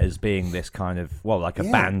 didn't it, as being this kind of, well, like a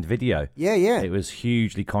Yeah. banned video. Yeah, yeah. It was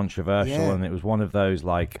hugely controversial, Yeah. and it was one of those,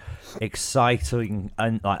 like, exciting,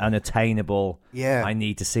 like, unattainable, Yeah. I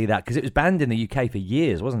need to see that. Because it was banned in the UK for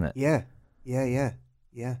years, wasn't it? Yeah.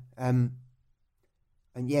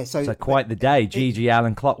 And yeah, So quite the day. Gigi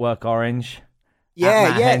Allen, Clockwork Orange. Yeah, at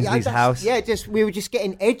Matt yeah, Hensley's that's- house. Yeah, we were just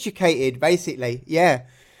getting educated, basically. Yeah,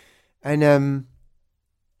 and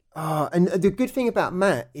and the good thing about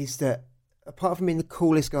Matt is that apart from being the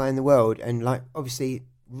coolest guy in the world, and like obviously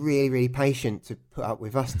really, really patient to put up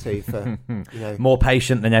with us two for More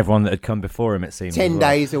patient than everyone that had come before him, it seems. 10 as well.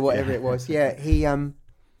 days or whatever it was. Yeah,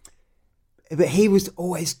 but he was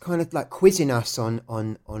always kind of like quizzing us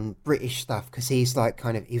on British stuff because he's like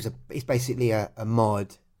he's basically a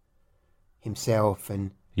mod himself,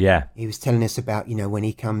 and Yeah. he was telling us about when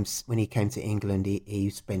he came to England, he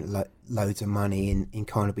spent loads of money in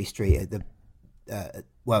Carnaby Street at the it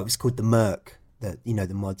was called the Merc, the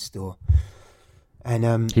mod store,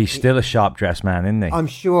 and He's still a sharp dressed man, isn't he? I'm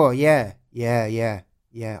sure, yeah. I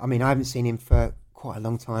mean, I haven't seen him for quite a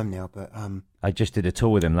long time now, but I just did a tour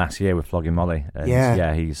with him last year with Flogging Molly. And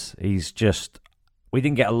Yeah. he's just. We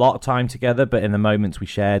didn't get a lot of time together, but in the moments we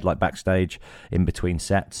shared, like backstage, in between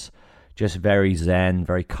sets, just very zen,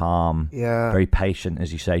 very calm, Yeah. very patient,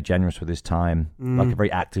 as you say, generous with his time, like a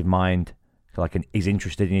very active mind. He's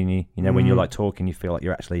interested in you. When you're like talking, you feel like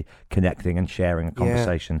you're actually connecting and sharing a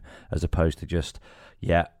conversation, as opposed to just,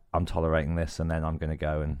 I'm tolerating this, and then I'm going to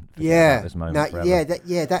go and forget about this moment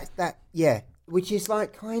forever. Which is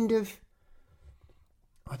like kind of,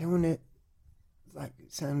 I don't want to like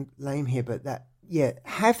sound lame here, but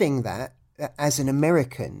having that as an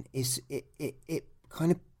American is it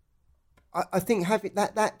kind of, I think having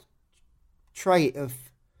that trait of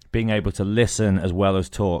being able to listen as well as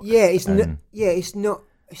talk. it's not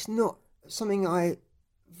something I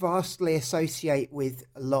vastly associate with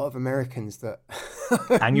a lot of Americans that.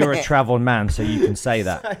 And you're a travelled man, so you can say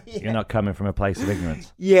that. You're not coming from a place of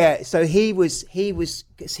ignorance. Yeah, so he was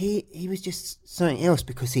just something else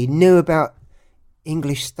because he knew about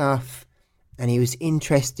English stuff and he was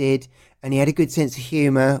interested and he had a good sense of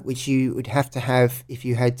humour, which you would have to have if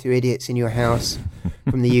you had two idiots in your house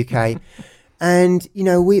from the UK. And,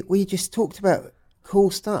 we just talked about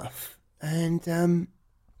cool stuff and that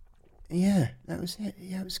was it.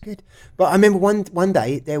 Yeah, it was good. But I remember one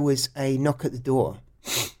day there was a knock at the door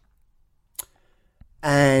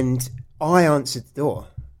and I answered the door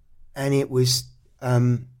and it was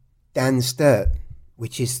Dan Sturt,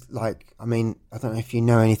 which is like, I mean, I don't know if you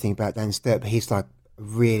know anything about Dan Sturt, but he's like a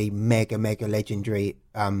really mega legendary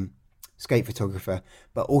skate photographer.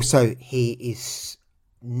 But also he is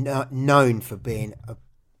known for being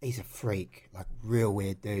he's a freak, like real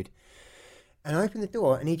weird dude. And I opened the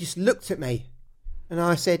door and he just looked at me and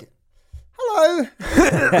I said, hello,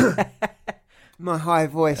 my high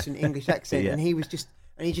voice and English accent. Yeah. And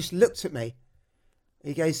he just looked at me.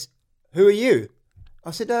 He goes, who are you?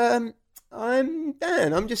 I said, I'm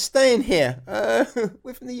Dan. I'm just staying here.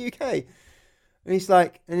 We're from the UK. And he's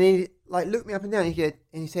like, and he like looked me up and down. And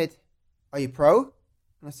he said, are you pro?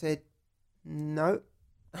 And I said, no.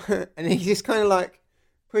 And he just kind of like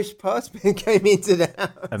pushed past me and came into the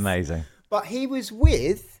house. Amazing. But he was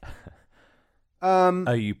with...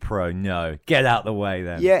 Are you pro? No. Get out the way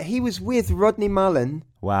then. Yeah, he was with Rodney Mullen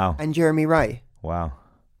Wow. and Jeremy Ray. Wow.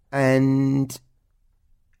 And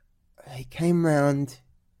he came round...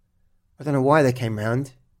 I don't know why they came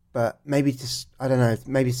round, but maybe just... I don't know,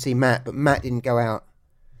 maybe to see Matt, but Matt didn't go out.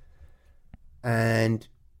 And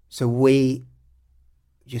so we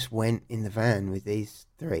just went in the van with these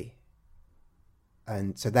three.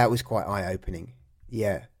 And so that was quite eye-opening.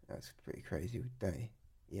 Yeah. That's pretty crazy day.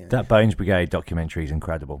 Yeah. That Bones Brigade documentary is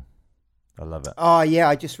incredible. I love it. Oh yeah,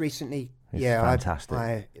 I just recently. It's yeah, fantastic.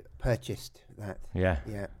 I purchased that. Yeah.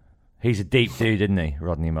 Yeah. He's a deep dude, isn't he,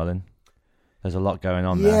 Rodney Mullen? There's a lot going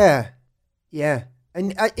on there. Yeah. Yeah.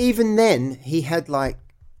 And even then, he had like,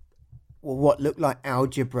 what looked like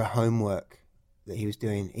algebra homework that he was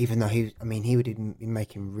doing. Even though he would have been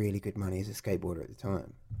making really good money as a skateboarder at the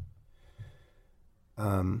time.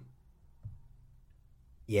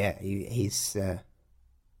 Yeah, he's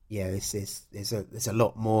yeah, there's a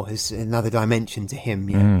lot more. There's another dimension to him,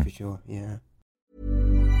 yeah, for sure, yeah.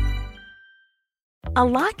 A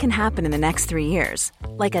lot can happen in the next 3 years.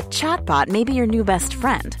 Like a chatbot may be your new best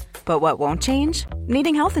friend. But what won't change?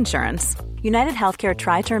 Needing health insurance. United Healthcare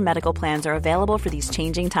Tri-Term Medical Plans are available for these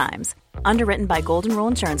changing times. Underwritten by Golden Rule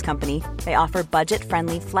Insurance Company, they offer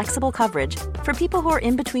budget-friendly, flexible coverage for people who are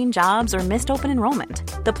in between jobs or missed open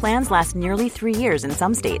enrollment. The plans last nearly 3 years in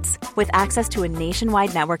some states, with access to a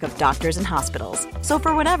nationwide network of doctors and hospitals. So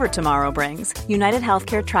for whatever tomorrow brings, United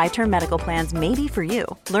Healthcare Tri-Term Medical Plans may be for you.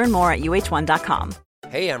 Learn more at uh1.com.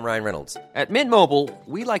 Hey, I'm Ryan Reynolds. At Mint Mobile,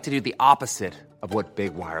 we like to do the opposite of what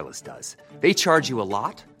Big Wireless does. They charge you a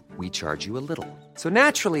lot, we charge you a little. So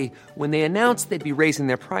naturally, when they announced they'd be raising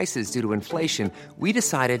their prices due to inflation, we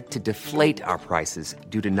decided to deflate our prices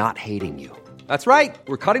due to not hating you. That's right.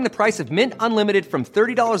 We're cutting the price of Mint Unlimited from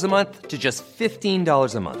 $30 a month to just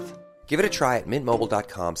 $15 a month. Give it a try at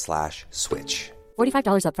mintmobile.com/switch.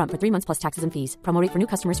 $45 up front for 3 months plus taxes and fees. Promo rate for new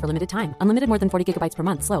customers for limited time. Unlimited more than 40 gigabytes per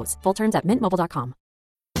month. Slows full terms at mintmobile.com.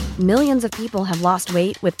 Millions of people have lost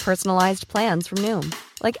weight with personalized plans from Noom.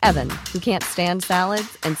 Like Evan, who can't stand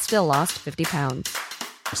salads and still lost 50 pounds.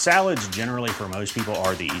 Salads generally for most people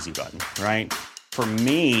are the easy button, right? For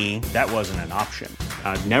me, that wasn't an option.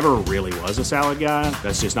 I never really was a salad guy.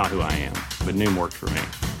 That's just not who I am. But Noom worked for me.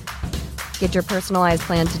 Get your personalized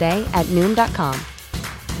plan today at Noom.com.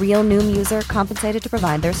 Real Noom user compensated to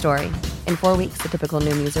provide their story. In 4 weeks, the typical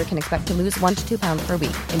Noom user can expect to lose 1 to 2 pounds per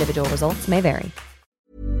week. Individual results may vary.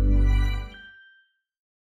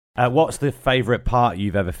 What's the favourite part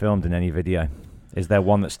you've ever filmed in any video? Is there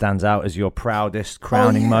one that stands out as your proudest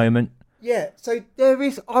crowning moment? Yeah, so there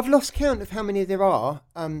is. I've lost count of how many there are.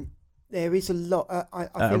 There is a lot. I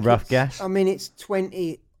think a rough guess? I mean, it's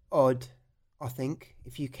 20 odd, I think,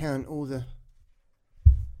 if you count all the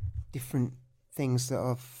different things that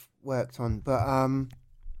I've worked on. But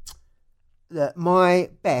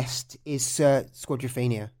my best is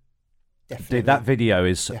Squadrophenia. Definitely. Dude, that video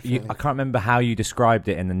is... I can't remember how you described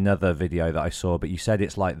it in another video that I saw, but you said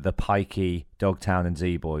it's like the Pikey, Dogtown and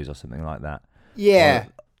Z-Boys or something like that. Yeah.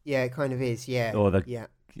 Yeah, it kind of is, yeah. Or that,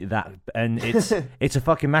 and it's it's a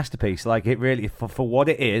fucking masterpiece. Like, it really, for what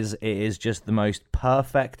it is just the most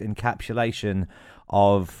perfect encapsulation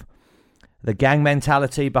of the gang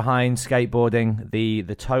mentality behind skateboarding,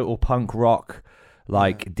 the total punk rock,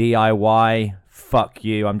 like DIY, fuck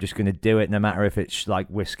you, I'm just going to do it no matter if it's like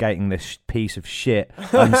we're skating this piece of shit,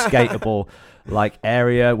 unskateable like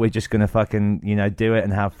area, we're just going to fucking, do it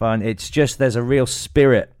and have fun. It's just, there's a real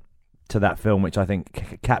spirit to that film, which I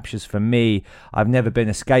think captures for me. I've never been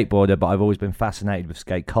a skateboarder, but I've always been fascinated with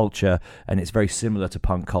skate culture, and it's very similar to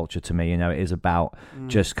punk culture to me. It is about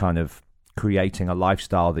just kind of creating a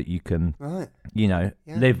lifestyle that you can,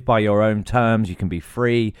 live by your own terms. You can be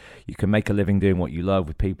free. You can make a living doing what you love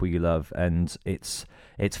with people you love, and it's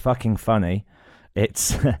fucking funny.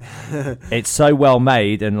 It's it's so well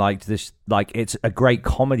made, and it's a great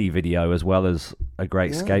comedy video as well as a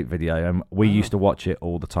great skate video. And we used to watch it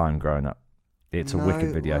all the time growing up. It's a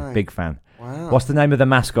wicked video. Way. Big fan. Wow. What's the name of the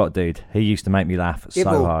mascot dude? He used to make me laugh so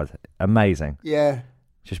Gibble. hard. Amazing. Yeah.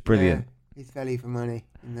 Just brilliant. Yeah. He's value for money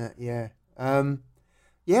in that. Yeah.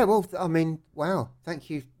 Yeah. Well, I mean, wow. Thank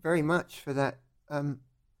you very much for that.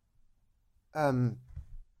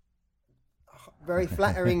 Very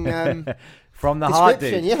flattering. From the heart,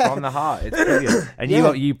 dude. Yeah. From the heart. It's brilliant. And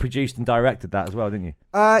you produced and directed that as well, didn't you?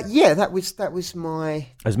 Yeah, that was my...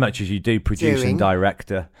 As much as you do produce and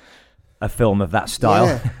direct a film of that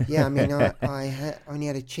style. Yeah. I mean, I only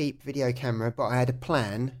had a cheap video camera, but I had a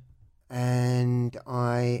plan, and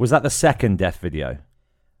I... Was that the second Death video?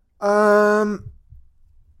 Well,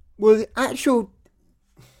 the actual...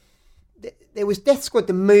 There was Death Squad,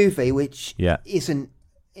 the movie, which isn't...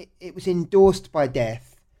 It was endorsed by Death.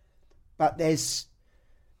 But there's,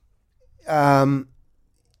 there's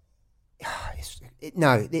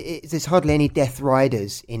hardly any Death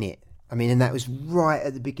Riders in it. I mean, and that was right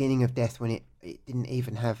at the beginning of Death, when it didn't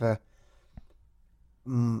even have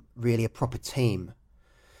really a proper team.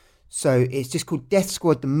 So it's just called Death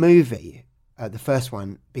Squad the movie, the first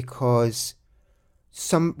one, because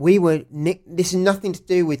this is nothing to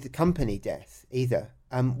do with the company Death either.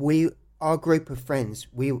 Our group of friends,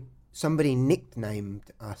 somebody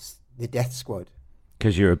nicknamed us the Death Squad.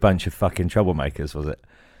 Because you're a bunch of fucking troublemakers, was it?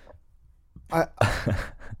 God,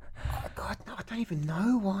 no, I don't even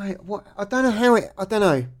know why. What I don't know I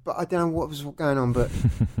don't know what was going on. But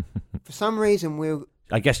for some reason,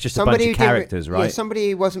 I guess just a bunch of characters, right? Yeah,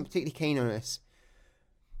 somebody who wasn't particularly keen on us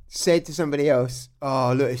said to somebody else,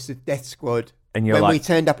 "Oh, look, it's the Death Squad," And you're when like, we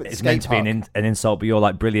turned up at the it's skate meant to be park. an insult, but you're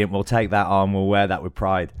like, brilliant, we'll take that on, we'll wear that with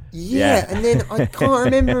pride. Yeah, and then I can't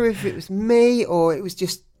remember if it was me or it was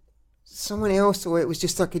just someone else, or it was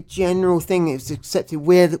just like a general thing. It was accepted.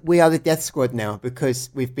 We are the Death Squad now because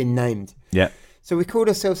we've been named. Yeah. So we called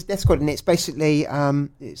ourselves the Death Squad, and it's basically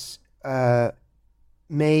it's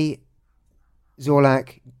me,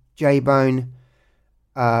 Zorlak, J-Bone,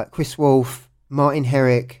 Chris Wolf, Martin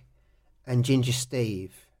Herrick, and Ginger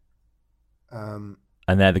Steve. And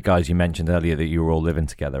they're the guys you mentioned earlier that you were all living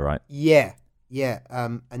together, right? Yeah.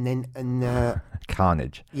 And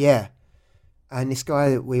Carnage. yeah. And this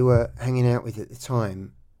guy that we were hanging out with at the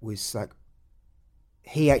time was like,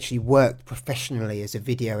 he actually worked professionally as a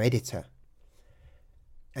video editor.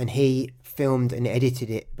 And he filmed and edited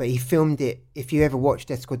it. But he filmed it, if you ever watch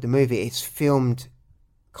Death Squad the movie, it's filmed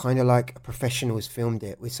kind of like a professional has filmed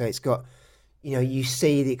it. So it's got, you know, you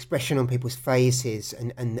see the expression on people's faces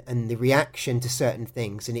and the reaction to certain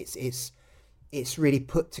things. And it's really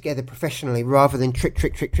put together professionally rather than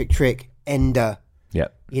trick, ender.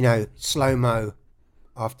 Yep. You know, slow-mo,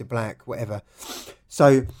 after black, whatever.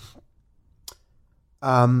 So,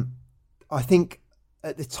 I think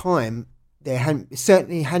at the time there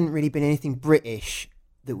certainly hadn't really been anything British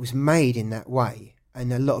that was made in that way,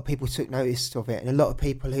 and a lot of people took notice of it, and a lot of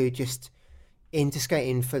people who just into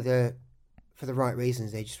skating for the right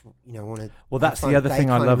reasons. They just, you know, want to. Well, that's the other thing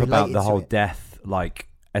I love about the whole death like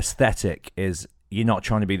aesthetic is you're not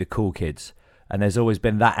trying to be the cool kids. And there's always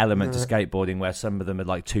been that element to skateboarding where some of them are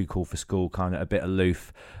like too cool for school, kind of a bit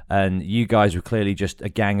aloof. And you guys were clearly just a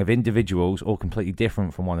gang of individuals, all completely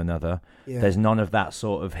different from one another. Yeah. There's none of that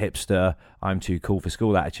sort of hipster, I'm too cool for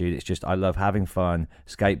school attitude. It's just, I love having fun,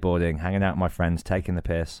 skateboarding, hanging out with my friends, taking the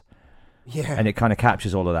piss. Yeah. And it kind of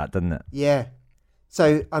captures all of that, doesn't it? Yeah.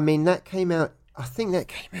 So, I mean, that came out, I think that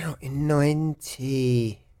came out in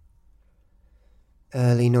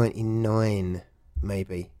early 99,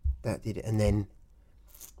 maybe. That did it. And then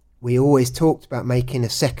we always talked about making a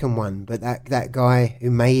second one, but that guy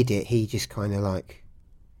who made it, he just kind of like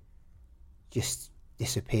just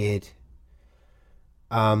disappeared.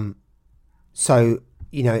 So,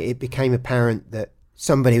 you know, it became apparent that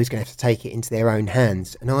somebody was going to have to take it into their own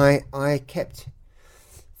hands. And I kept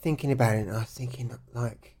thinking about it, and I was thinking,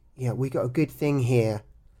 like, you know, we got a good thing here,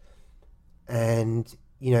 and,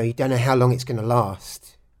 you know, you don't know how long it's going to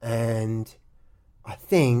last. And I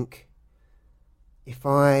think if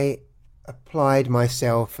I applied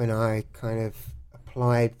myself and I kind of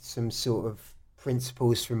applied some sort of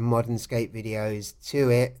principles from modern skate videos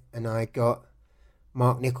to it, and I got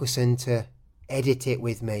Mark Nicholson to edit it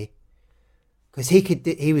with me, because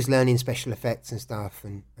he was learning special effects and stuff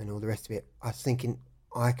and all the rest of it. I was thinking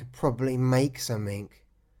I could probably make something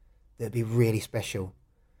that'd be really special.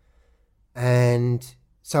 And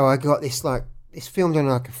so I got this, like, it's filmed on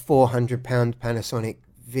like a 400-pound Panasonic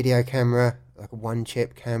video camera, like a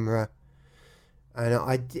one-chip camera. And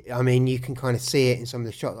I mean, you can kind of see it in some of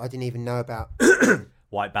the shots. I didn't even know about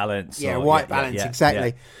white balance. Yeah, white balance, exactly.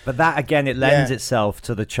 Yeah. But that, again, it lends itself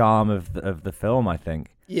to the charm of the film, I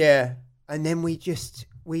think. Yeah. And then we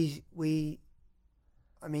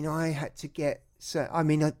I mean, I had to get, so, I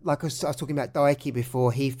mean, like I was talking about Daiki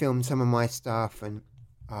before, he filmed some of my stuff, and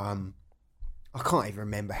I can't even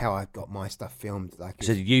remember how I got my stuff filmed. Like,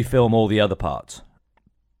 so did you film all the other parts?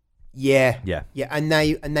 Yeah. Yeah. Yeah. And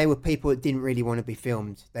they were people that didn't really want to be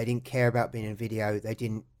filmed. They didn't care about being in a video. They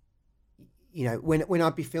didn't, you know, when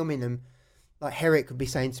I'd be filming them, like Herrick would be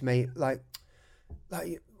saying to me, like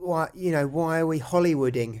why, you know, why are we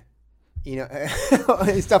Hollywooding? You know,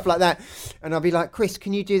 and stuff like that. And I'd be like, Chris,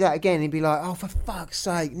 can you do that again? And he'd be like, oh, for fuck's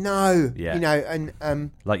sake, no. Yeah. You know,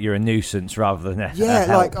 and like you're a nuisance rather than a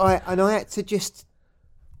help. Like I had to just,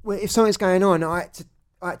 if something's going on, I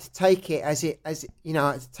had to take it as you know,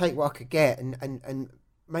 I had to take what I could get and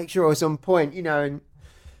make sure I was on point, you know,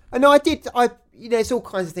 and I you know, it's all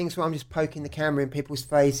kinds of things where I'm just poking the camera in people's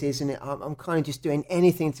faces, and I'm kind of just doing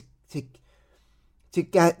anything to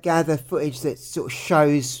gather footage that sort of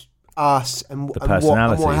shows us and what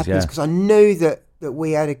happens, because I knew that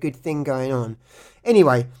we had a good thing going on.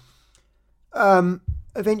 Anyway,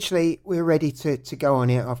 eventually we were ready to go on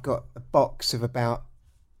it. I've got a box of about,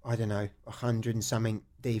 I don't know, 100 and something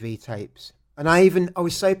DV tapes, and I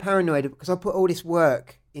was so paranoid because I put all this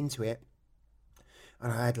work into it,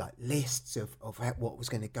 and I had like lists of what was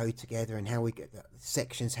going to go together and how we get the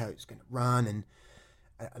sections, how it was going to run, and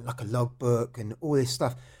like a logbook and all this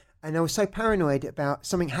stuff. And I was so paranoid about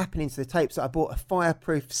something happening to the tapes that I bought a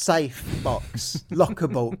fireproof safe box,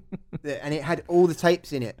 lockable, and it had all the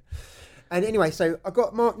tapes in it. And anyway, so I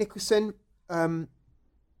got Mark Nicholson. I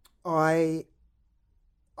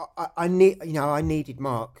I needed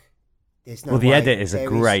Mark. There's no Well, the way. edit is a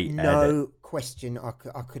great no edit. question I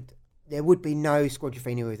could. There would be no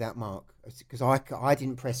Squadrophenia without Mark, because I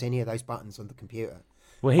didn't press any of those buttons on the computer.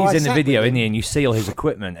 Well, But I he's in the sat video, with him. isn't he? And you see all his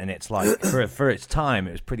equipment, and it's like for its time,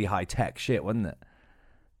 it was pretty high tech shit, wasn't it?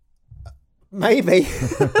 Maybe.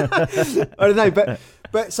 I don't know,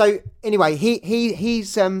 but so anyway,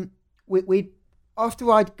 he's we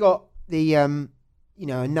after I'd got the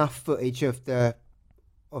enough footage of the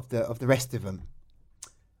rest of them,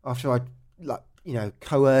 after I'd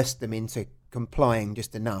coerced them into complying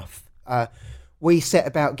just enough, we set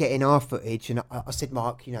about getting our footage, and I said,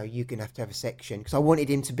 Mark, you're gonna have to have a section, because I wanted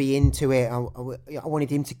him to be into it. I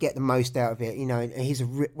wanted him to get the most out of it, and he's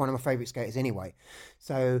one of my favourite skaters anyway,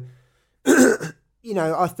 so.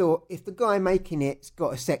 I thought if the guy making it's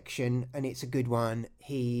got a section and it's a good one,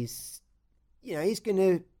 he's going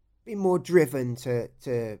to be more driven to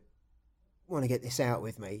want to get this out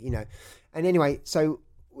with me, And anyway, so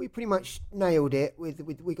we pretty much nailed it.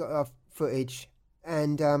 We got our footage,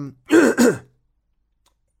 and I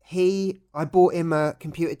bought him a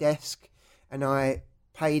computer desk, and I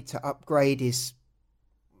paid to upgrade his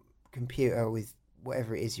computer with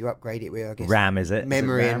whatever it is you upgrade it with, I guess. RAM, is it?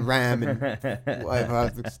 Memory Is it and RAM and whatever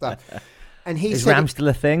other stuff. And he is said, RAM still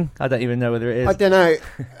a thing? I don't even know whether it is. I don't know.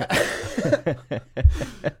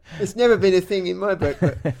 It's never been a thing in my book.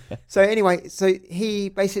 But... So anyway, so he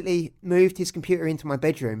basically moved his computer into my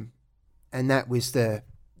bedroom, and that was the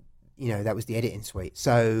editing suite.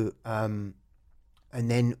 So, and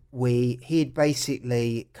then he'd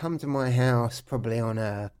basically come to my house probably on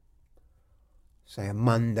a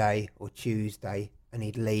Monday or Tuesday, and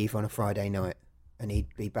he'd leave on a Friday night, and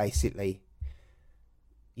he'd be basically,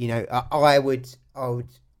 I would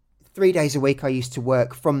 3 days a week I used to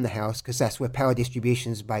work from the house, because that's where Power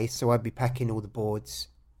Distribution's based, so I'd be packing all the boards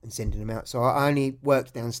and sending them out. So I only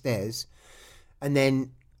worked downstairs, and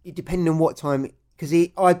then depending on what time, because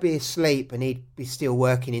I'd be asleep and he'd be still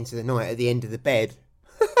working into the night at the end of the bed.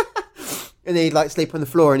 And then he'd sleep on the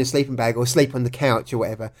floor in a sleeping bag, or sleep on the couch or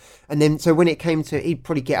whatever. And then, so when it came to, he'd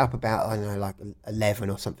probably get up about, 11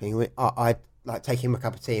 or something. I'd take him a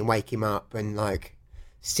cup of tea and wake him up, and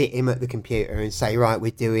sit him at the computer and say, right, we're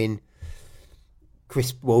doing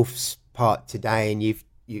Chris Wolf's part today. And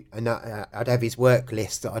I'd have his work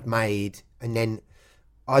list that I'd made. And then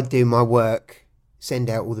I'd do my work, send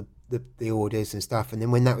out all the orders and stuff. And then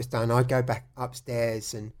when that was done, I'd go back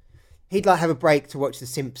upstairs, and he'd have a break to watch The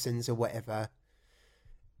Simpsons or whatever,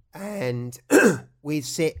 and we'd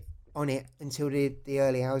sit on it until the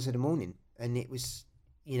early hours of the morning. And it was,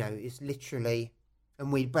 it's literally,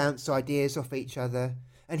 and we'd bounce ideas off each other.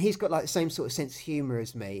 And he's got the same sort of sense of humour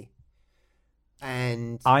as me.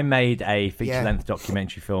 And I made a feature-length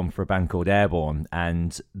documentary film for a band called Airborne,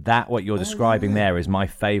 and what you're describing there is my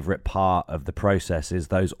favourite part of the process, is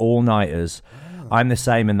those all-nighters. I'm the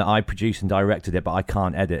same in that I produced and directed it, but I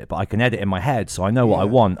can't edit. But I can edit in my head, so I know what I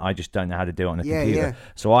want. I just don't know how to do it on a computer. Yeah.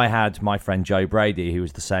 So I had my friend Joe Brady, who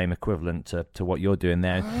was the same equivalent to what you're doing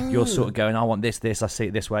there. And you're sort of going, I want this, I see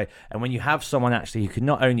it this way. And when you have someone actually who can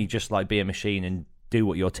not only just be a machine and do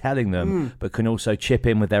what you're telling them, but can also chip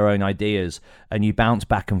in with their own ideas, and you bounce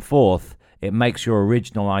back and forth, it makes your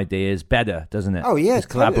original ideas better, doesn't it? Oh, yeah.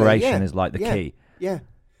 Because collaboration totally, is the key. Yeah.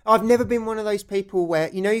 I've never been one of those people where,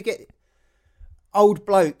 you get... Old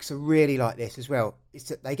blokes are really like this as well. It's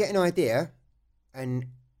that they get an idea, and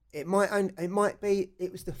it might be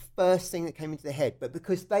it was the first thing that came into their head, but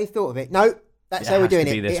because they thought of it, no, that's how we're doing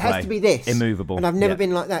it. It has to be this. Immovable. And I've never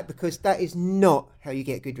been like that, because that is not how you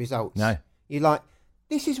get good results. No. You're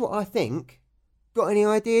this is what I think. Got any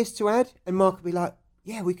ideas to add? And Mark would be like,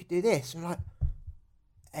 yeah, we could do this. And I'm like,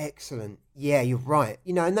 excellent. Yeah, you're right.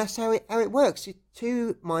 And that's how it works.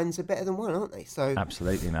 Two minds are better than one, aren't they? So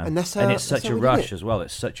absolutely, man. And that's how, and it's such a rush as well.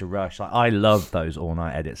 It's such a rush. I love those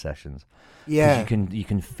all-night edit sessions. Yeah, you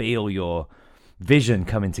can feel your vision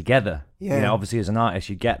coming together. Yeah, obviously as an artist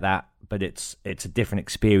you get that, but it's a different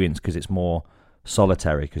experience because it's more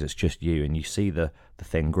solitary, because it's just you, and you see the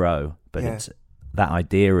thing grow. But it's that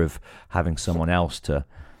idea of having someone else to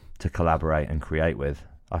collaborate and create with.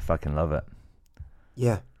 I fucking love it.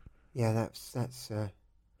 Yeah, that's.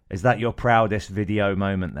 Is that your proudest video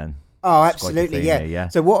moment then? Oh, absolutely, yeah.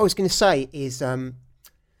 So what I was going to say is,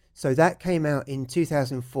 so that came out in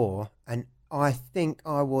 2004, and I think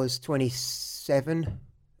I was 27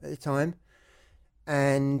 at the time,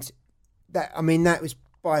 and that was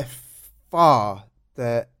by far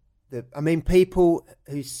people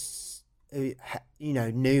who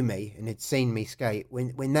knew me and had seen me skate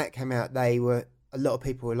when that came out. A lot of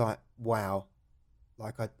people were like, wow,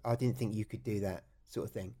 I didn't think you could do that sort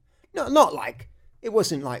of thing. Not it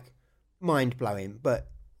wasn't like mind blowing, but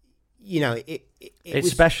you know, it's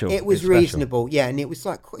special. It was it's reasonable, special. yeah, and it was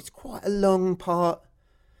like it's quite a long part.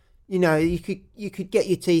 You know, you could get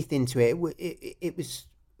your teeth into it. It was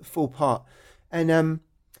a full part, and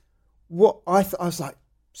what I was like,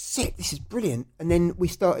 sick. This is brilliant. And then we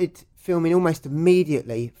started filming almost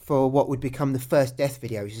immediately for what would become the first death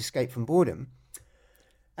video, which is Escape from Boredom.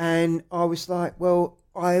 And I was like, well,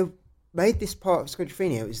 I made this part of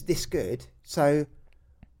Schizophrenia. It was this good, so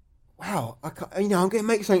wow, I'm going to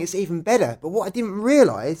make something that's even better. But what I didn't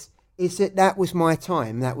realise is that was my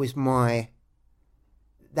time. That was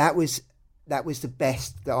the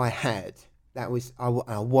best that I had. That was I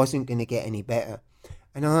wasn't going to get any better.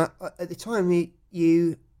 And at the time, I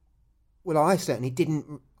certainly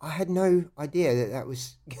didn't. I had no idea that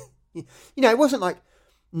was, you know, it wasn't like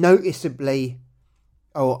noticeably,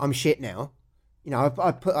 oh, I'm shit now. You know,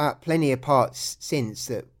 I've put out plenty of parts since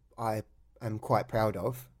that I am quite proud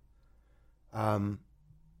of.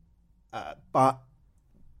 But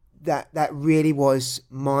that really was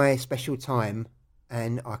my special time,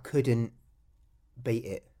 and I couldn't beat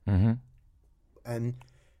it. Mm-hmm.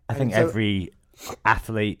 I think every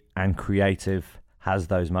athlete and creative has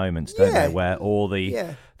those moments, don't they, where all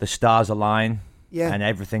the stars align and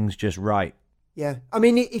everything's just right. Yeah. I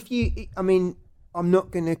mean, I'm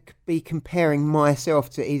not going to be comparing myself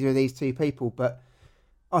to either of these two people, but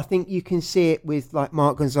I think you can see it with like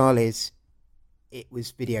Mark Gonzalez. It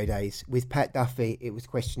was video days. With Pat Duffy, it was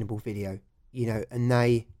questionable video, you know, and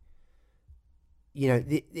they, you know,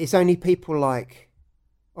 it's only people like,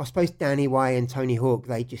 I suppose Danny Way and Tony Hawk,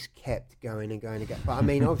 they just kept going and going again. But I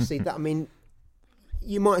mean, obviously,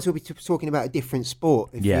 you might as well be talking about a different sport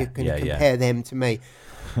if you're going to compare them to me.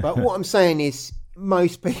 But what I'm saying is,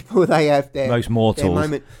 most people, they have their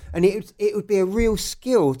moment, and it would be a real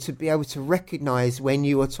skill to be able to recognise when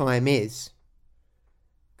your time is,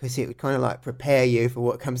 because it would kind of like prepare you for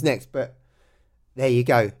what comes next. But there you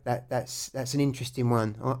go. That's an interesting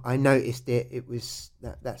one. I noticed it. It was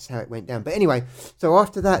that's how it went down. But anyway, so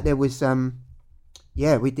after that there was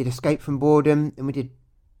we did Escape from Boredom, and we did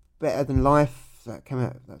Better Than Life. That came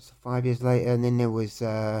out. That's 5 years later, and then there was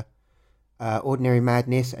Ordinary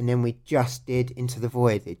Madness, and then we just did Into the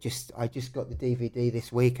Void. I just got the DVD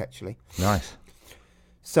this week, actually. Nice.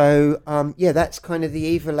 So that's kind of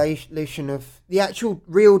the evolution of the actual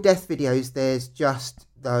real death videos. There's just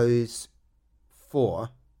those 4,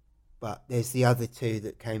 but there's the other 2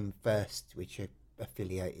 that came first, which are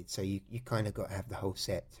affiliated. So you kind of got to have the whole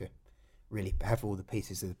set to really have all the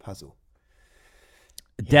pieces of the puzzle.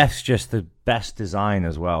 Death's just the best design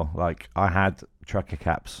as well. Like, I had trucker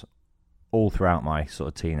caps all throughout my sort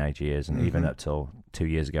of teenage years, and even up till 2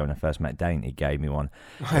 years ago when I first met Dane, he gave me one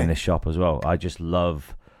in the shop as well. I just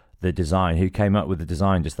love the design. Who came up with the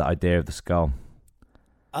design? Just the idea of the skull?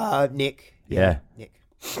 Nick. Yeah. Nick.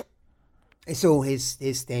 It's all his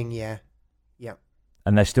thing, yeah.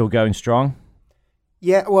 And they're still going strong?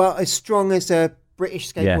 Yeah, well, as strong as a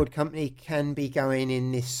British skateboard company can be going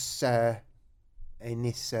in this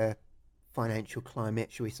financial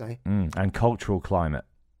climate, shall we say. And cultural climate.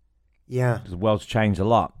 Yeah. The world's changed a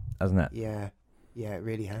lot, hasn't it? Yeah, it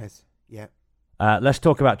really has, yeah. Let's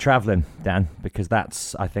talk about travelling, Dan, because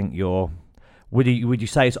that's, I think, would you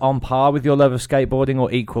say it's on par with your love of skateboarding,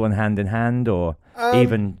 or equal and hand in hand, or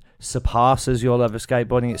even surpasses your love of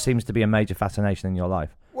skateboarding? It seems to be a major fascination in your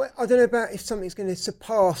life. Well, I don't know about if something's going to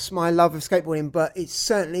surpass my love of skateboarding, but it's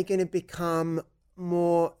certainly going to become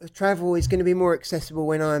more. Travel is going to be more accessible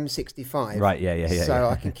when I'm 65. Right, yeah. So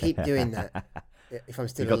I can keep doing that if I'm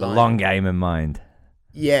still alive. You've got the long game in mind.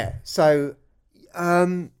 Yeah, so...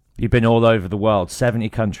 You've been all over the world, 70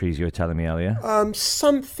 countries you were telling me earlier.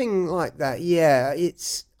 Something like that, yeah.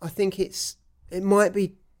 I think it might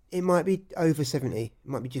be over 70. It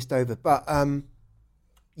might be just over. But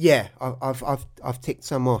yeah, I've ticked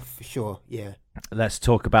some off for sure, yeah. Let's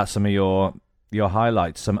talk about some of your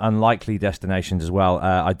highlights, some unlikely destinations as well.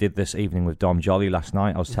 I did this evening with Dom Jolly last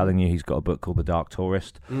night. I was telling you he's got a book called The Dark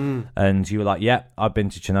Tourist. And you were like, yeah, I've been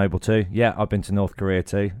to Chernobyl too. Yeah, I've been to North Korea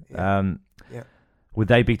too. Yeah. Would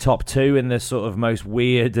they be top 2 in the sort of most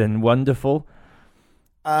weird and wonderful?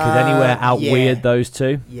 Could anywhere out-weird those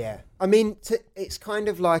 2? Yeah. I mean, it's kind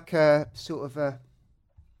of like a sort of it's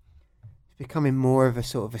becoming more of a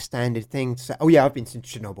sort of a standard thing to say, oh yeah, I've been to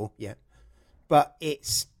Chernobyl, yeah. But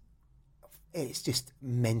it's just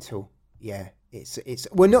mental, yeah.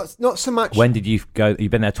 Well, not so much. When did you go?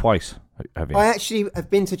 You've been there twice, have you? I actually have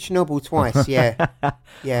been to Chernobyl twice, yeah.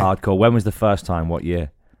 Yeah. Hardcore. When was the first time? What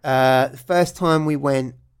year? The first time we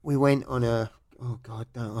went on a, oh God,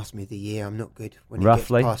 don't ask me the year, I'm not good when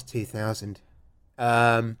roughly it gets past 2000.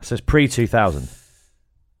 So it's pre-2000.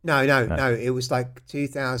 No. It was like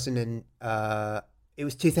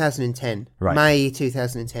 2010. Right. May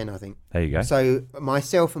 2010, I think. There you go. So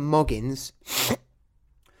myself and Moggins,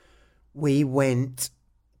 we went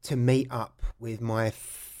to meet up with my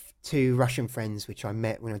two Russian friends, which I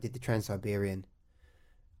met when I did the Trans-Siberian,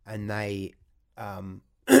 and they've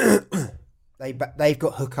got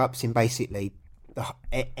hookups in basically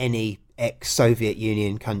any ex-Soviet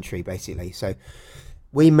Union country, basically. So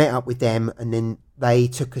we met up with them, and then they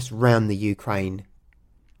took us around the Ukraine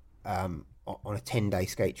on a 10-day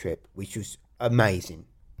skate trip, which was amazing.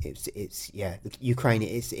 It's the Ukraine.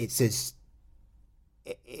 It's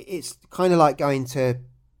kind of like going to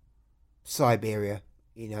Siberia.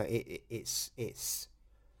 You know, it's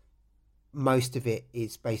most of it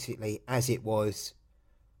is basically as it was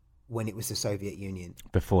when it was the Soviet Union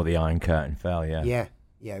Before the Iron Curtain fell. Yeah.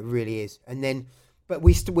 Yeah, it really is. And then, but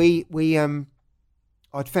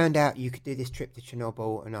I'd found out you could do this trip to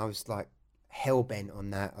Chernobyl, and I was like hell bent on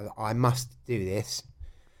that. I must do this,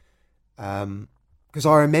 because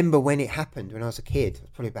I remember when it happened when I was a kid. I was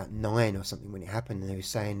probably about 9 or something when it happened, and they were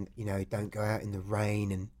saying, you know, don't go out in the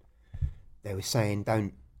rain, and they were saying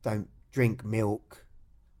don't drink milk,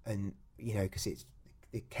 and you know, because it's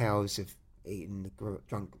the cows have eaten the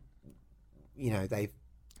drunk. You know,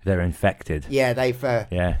 they're infected. Yeah, they've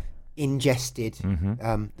ingested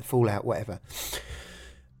the fallout, whatever.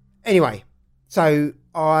 Anyway, so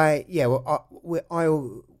I don't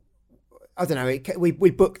know.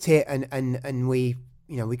 We booked it and we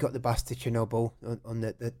we got the bus to Chernobyl on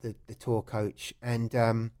the tour coach,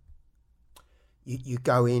 and you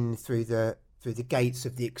go in through the gates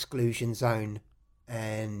of the exclusion zone,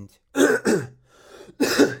 and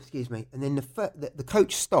excuse me, and then the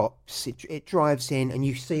coach stops. It drives in, and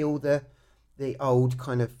you see all the old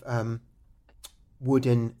kind of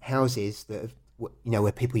wooden houses that have,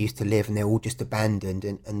 where people used to live, and they're all just abandoned.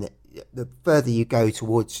 And the further you go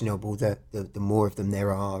towards Chernobyl, the more of them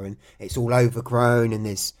there are, and it's all overgrown. And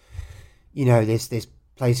there's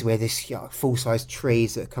places where there's full size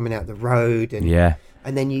trees that are coming out the road,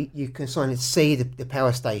 and then you can sort of see the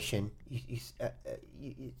power station. The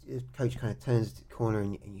coach kind of turns the corner,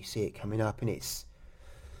 and you see it coming up, and it's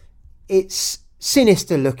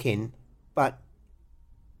sinister looking, but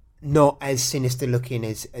not as sinister looking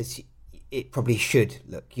as it probably should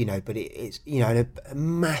look, but it's a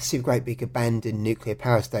massive, great big abandoned nuclear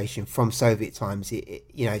power station from Soviet times.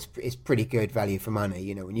 It's pretty good value for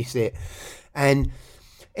money, when you see it. And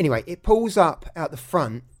anyway, it pulls up out the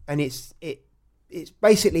front, and it's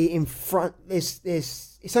basically in front.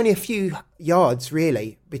 It's only a few yards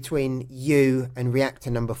really between you and reactor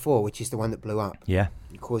number 4, which is the one that blew up. Yeah,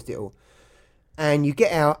 it caused it all. And you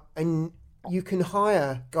get out, and you can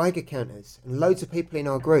hire Geiger counters, and loads of people in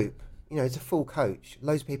our group. It's a full coach.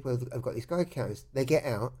 Loads of people have got these Geiger counters. They get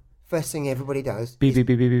out. First thing everybody does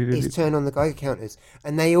is turn on the Geiger counters,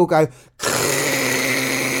 and they all go.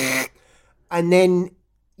 And then,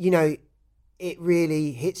 it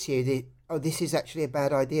really hits you that, this is actually a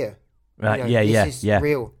bad idea. This is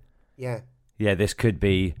real. Yeah. Yeah, this could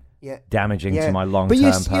be damaging to my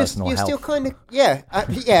long-term personal health. Still kind of,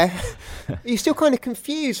 you're still kind of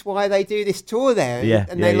confused why they do this tour there.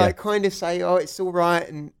 And they kind of say, it's all right,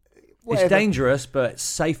 and whatever. It's dangerous, but it's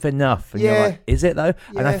safe enough. And you're like, is it though?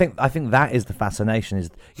 Yeah. And I think that is the fascination, is,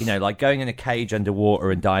 like going in a cage underwater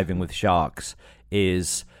and diving with sharks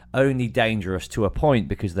is only dangerous to a point,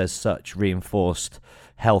 because there's such reinforced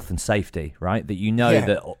health and safety, right? That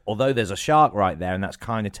that although there's a shark right there, and that's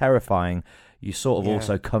kind of terrifying, you're sort of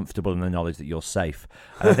also comfortable in the knowledge that you're safe.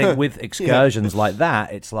 And I think with excursions like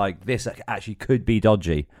that, it's like, this actually could be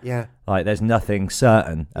dodgy. Yeah. Like, there's nothing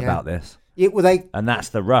certain about this. Yeah, and that's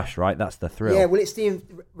the rush, right? That's the thrill. Yeah, well, it's the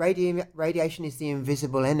radiation is the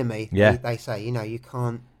invisible enemy. Yeah. They say, you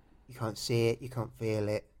can't see it, you can't feel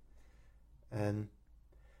it.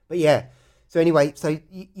 But yeah, so anyway, so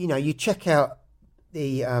you check out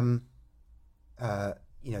the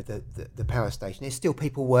the power station. There's still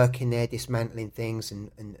people working there, dismantling things, and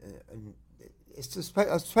it's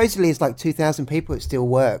supposedly it's like 2,000 people that still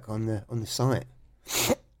work on the site.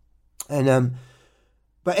 And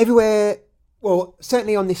but everywhere, well,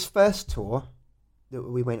 certainly on this first tour that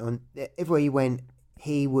we went on, everywhere you went,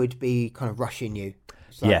 he would be kind of rushing you.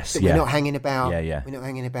 Yes, we're not hanging about. Yeah. We're not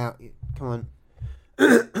hanging about. Come on.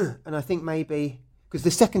 And I think maybe because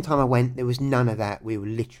the second time I went, there was none of that. We were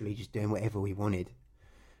literally just doing whatever we wanted.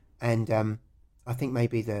 And I think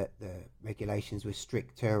maybe the regulations were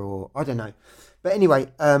stricter, or I don't know. But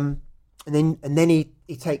anyway, and then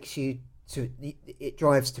he takes you to it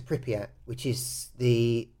drives to Pripyat, which is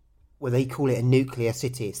they call it a nuclear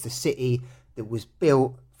city. It's the city that was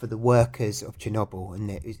built for the workers of Chernobyl, and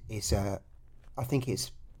it is I think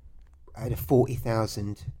it's at a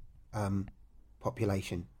 40,000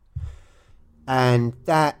 population, and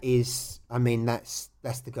that is, I mean, that's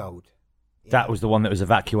the gold. That was the one that was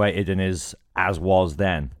evacuated and is as was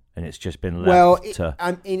then, and it's just been left to.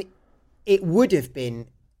 I mean, it would have been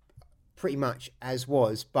pretty much as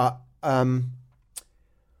was, but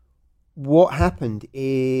what happened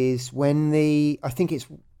is when I think it's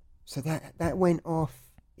so that went off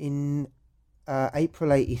in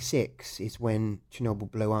April '86 is when Chernobyl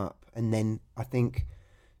blew up, and then I think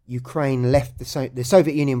Ukraine left the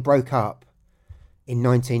Soviet Union broke up in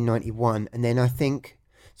 1991, and then I think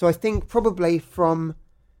probably from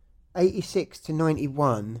 86 to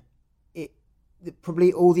 91,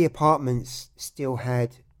 probably all the apartments still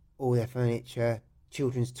had all their furniture,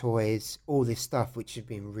 children's toys, all this stuff, which had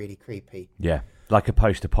been really creepy. Yeah, like a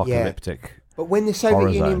post-apocalyptic. Yeah. But when the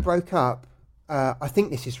Soviet Union zone. broke up, I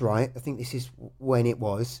think this is right. I think this is when it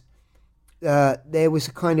was. There was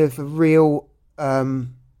a kind of a real, I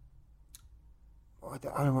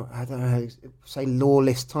don't know how to say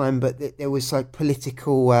lawless time, but there was like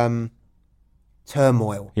political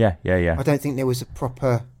turmoil. Yeah. I don't think there was a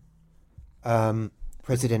proper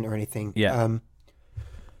president or anything. Yeah.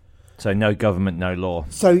 So no government, no law.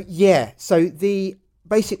 So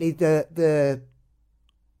basically the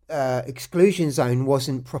exclusion zone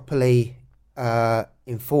wasn't properly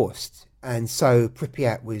enforced, and so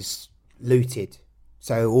Pripyat was looted.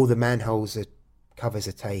 So all the manholes covers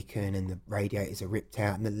are taken, and the radiators are ripped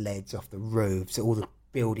out, and the lead's off the roofs. All the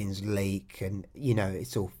buildings leak, and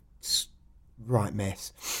it's all right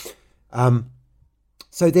mess.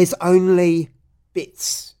 So there's only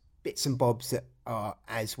bits and bobs that are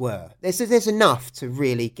as were. There's enough to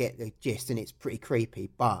really get the gist, and it's pretty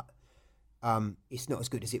creepy, but it's not as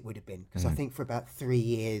good as it would have been, because I think for about 3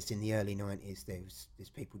 years in the early 90s there's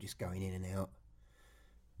people just going in and out,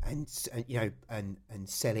 and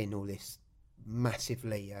selling all this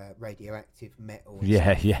massively radioactive metal.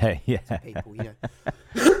 Yeah. To people,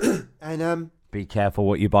 and be careful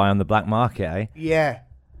what you buy on the black market, eh? Yeah.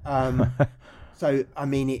 So I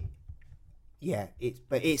mean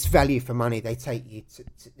it's value for money. They take you to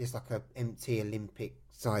there's like a empty Olympic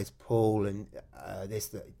sized pool, and there's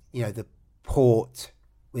the port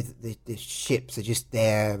with the ships are just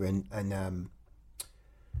there, and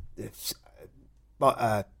the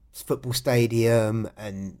football stadium,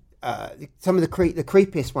 and some of the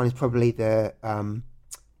creepiest one is probably the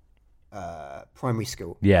primary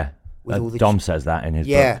school. Yeah, Dom says that in his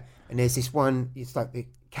book. And there's this one, it's like the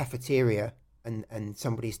cafeteria, and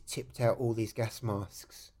somebody's tipped out all these gas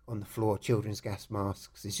masks on the floor, children's gas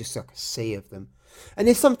masks. There's just like a sea of them. And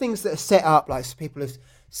there's some things that are set up, like so people have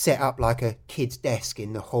set up like a kid's desk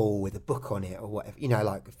in the hall with a book on it or whatever,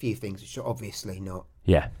 like a few things which are obviously not.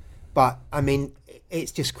 Yeah. But, I mean,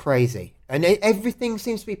 it's just crazy. And everything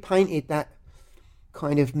seems to be painted that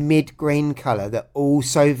kind of mid-green colour that all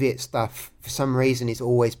Soviet stuff, for some reason, is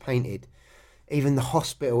always painted. Even the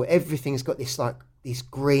hospital, everything's got this, like, these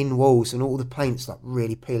green walls, and all the paint's, like,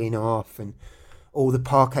 really peeling off, and all the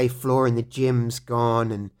parquet floor in the gym's gone,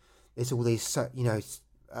 and there's all these,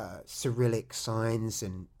 Cyrillic signs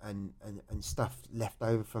and stuff left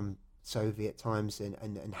over from Soviet times,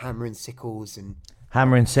 and hammer and sickles and...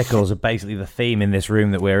 Hammer and sickles are basically the theme in this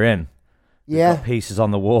room that we're in. Yeah. Got pieces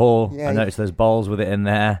on the wall. Yeah. I noticed there's bowls with it in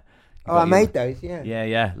there. I made those, yeah.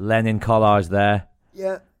 Yeah. Lenin collage there.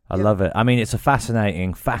 Yeah. I love it. I mean, it's a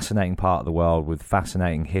fascinating part of the world with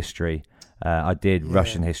fascinating history. I did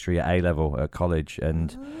Russian history at A-level at college,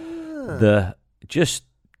 and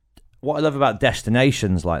what I love about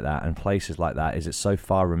destinations like that and places like that is it's so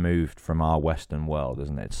far removed from our Western world,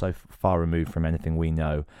 isn't it? It's so far removed from anything we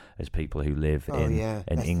know as people who live in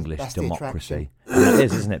an English democracy. And it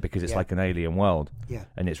is, isn't it? Because it's like an alien world. Yeah.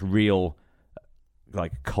 And it's real,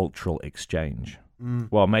 like, cultural exchange.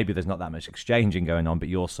 Well, maybe there's not that much exchanging going on, but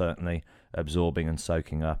you're certainly absorbing and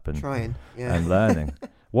soaking up and trying, and learning.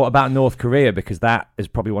 What about North Korea? Because that is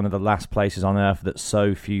probably one of the last places on Earth that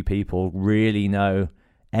so few people really know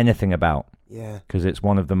anything about. Yeah. Because it's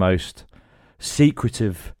one of the most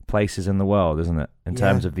secretive places in the world, isn't it? In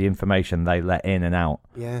terms of the information they let in and out.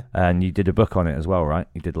 Yeah. And you did a book on it as well, right?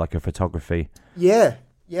 You did like a photography. Yeah.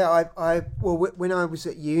 Yeah. When I was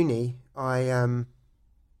at uni, I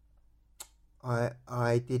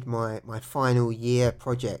did my final year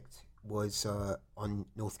project was on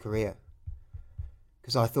North Korea,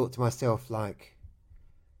 because I thought to myself, like,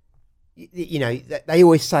 they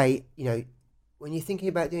always say, when you're thinking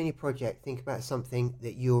about doing a project, think about something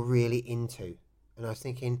that you're really into. And I was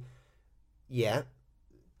thinking,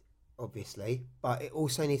 obviously, but it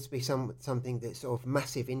also needs to be something that's of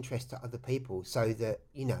massive interest to other people, so that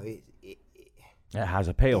it has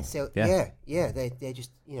appeal. They're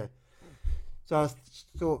just So I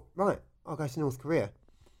thought, right, I'll go to North Korea.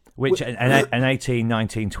 Which an 18,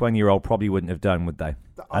 19, 20-year-old probably wouldn't have done, would they?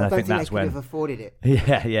 I don't think they could have afforded it.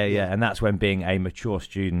 Yeah. And that's when being a mature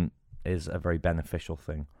student is a very beneficial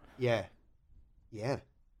thing. Yeah. It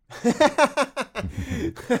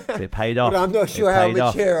paid off. But I'm not sure how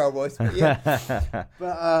mature I was. But yeah.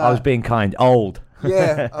 I was being kind. Old.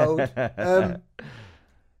 Yeah, old.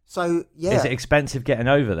 So, yeah. Is it expensive getting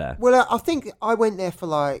over there? Well, I think I went there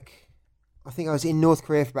for I think I was in North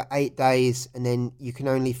Korea for about 8 days, and then you can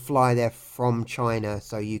only fly there from China,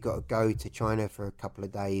 so you got to go to China for a couple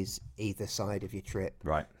of days either side of your trip.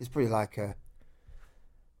 Right. It's pretty like a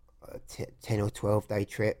 10 or 12 day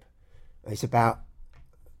trip. It's about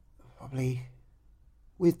probably,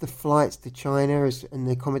 with the flights to China and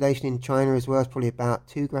the accommodation in China as well, it's probably about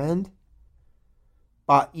 $2,000.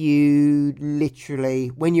 But you literally,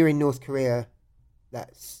 when you're in North Korea,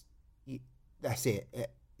 that's it.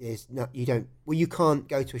 You can't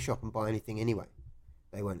go to a shop and buy anything anyway.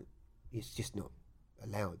 They won't. It's just not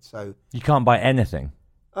allowed. So you can't buy anything.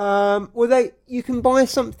 You can buy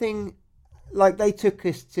something. Like they took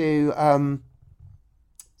us to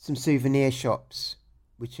some souvenir shops,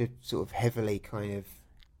 which are sort of heavily kind of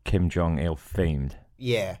Kim Jong-il themed.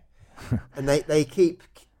 Yeah, and they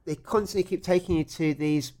constantly keep taking you to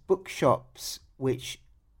these bookshops, which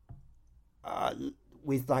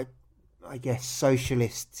with I guess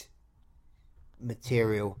socialist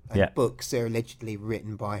material and books that are allegedly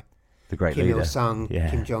written by the great Kim leader. Il-sung,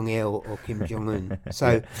 Kim Jong-il, or Kim Jong-un.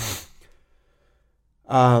 So,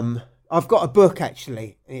 I've got a book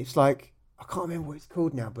actually, and it's I can't remember what it's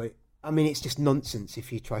called now, but I mean it's just nonsense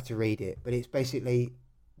if you try to read it. But it's basically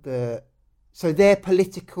their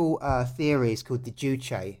political theory is called the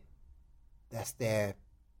Juche. That's their,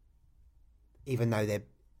 even though they're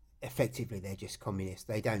just communists.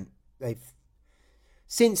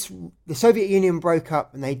 Since the Soviet Union broke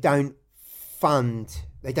up and they don't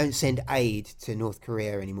send aid to North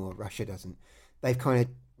Korea anymore, Russia doesn't, they've kind of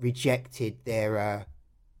rejected their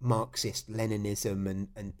Marxist Leninism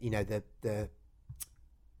and the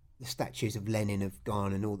statues of Lenin have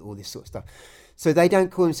gone and all this sort of stuff. So they don't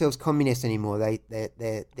call themselves communists anymore.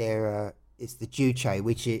 They're it's the Juche,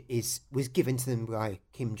 which was given to them by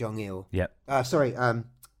Kim Jong-il. Yep.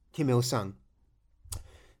 Kim Il-sung,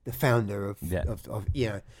 the founder of.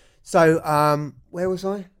 So where was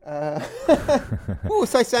I? What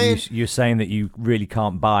was I saying? You're saying that you really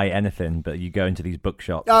can't buy anything, but you go into these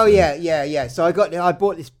bookshops. Oh yeah. So I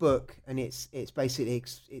bought this book, and it's basically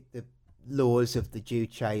the laws of the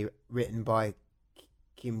Juche written by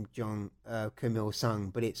Kim Il-sung,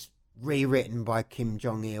 but it's rewritten by Kim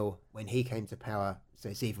Jong-il when he came to power, so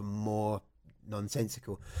it's even more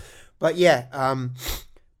nonsensical. But yeah,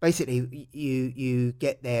 basically you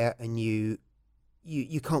get there and you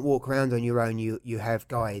can't walk around on your own. You have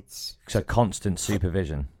guides. So constant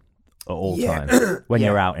supervision at all times when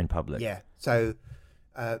you're out in public. Yeah. So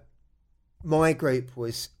my group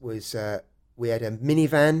was we had a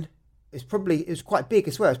minivan. It was quite big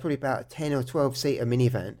as well. It's probably about a 10 or 12 seater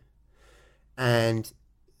minivan, and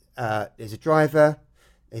there's a driver.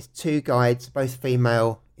 There's 2 guides, both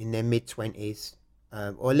female in their mid-20s.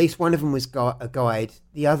 Or at least one of them was a guide.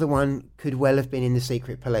 The other one could well have been in the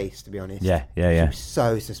secret police, to be honest. Yeah. She was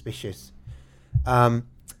so suspicious. And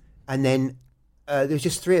then there was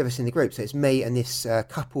just 3 of us in the group. So it's me and this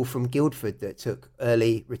couple from Guildford that took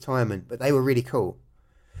early retirement, but they were really cool.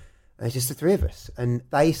 And it's just the 3 of us. And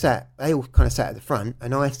they all kind of sat at the front,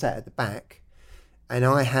 and I sat at the back. And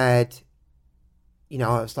I had,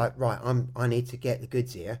 I was like, right, I need to get the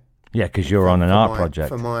goods here. Yeah, because you're on an art project.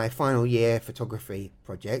 For my final year photography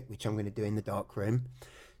project, which I'm going to do in the dark room.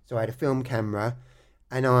 So I had a film camera,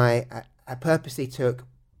 and I purposely took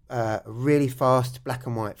a really fast black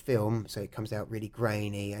and white film, so it comes out really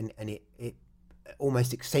grainy, and it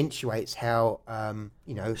almost accentuates how,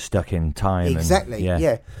 stuck in time. Exactly,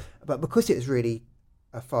 yeah. But because it was really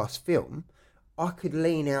a fast film, I could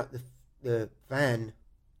lean out the van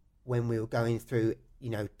when we were going through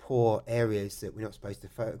poor areas that we're not supposed to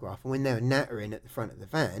photograph. And when they were nattering at the front of the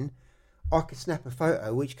van, I could snap a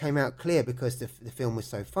photo which came out clear because the film was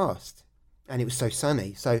so fast and it was so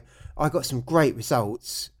sunny. So I got some great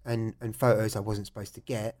results and photos I wasn't supposed to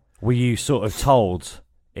get. Were you sort of told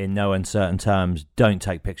in no uncertain terms, don't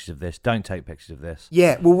take pictures of this, don't take pictures of this?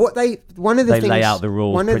 Yeah, well, they lay out the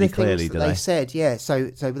rules pretty clearly, do they? They said, yeah. So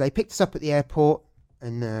they picked us up at the airport,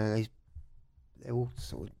 and they all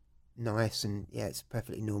sort of nice, and yeah, it's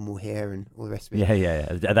perfectly normal here and all the rest of it. Yeah.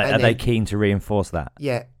 Are they keen to reinforce that?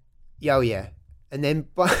 Yeah. Oh, yeah. And then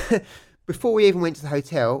before we even went to the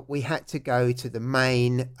hotel, we had to go to the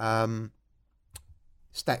main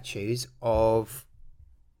statues of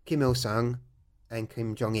Kim Il-sung and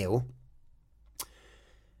Kim Jong-il.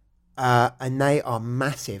 And they are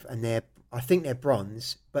massive, and I think they're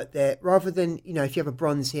bronze, but they're, rather than, if you have a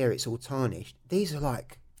bronze here, it's all tarnished. These are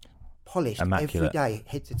like polished Immaculate. every day,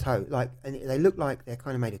 head to toe. And they look like they're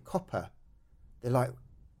kind of made of copper. They're like,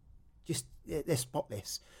 they're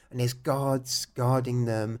spotless. And there's guards guarding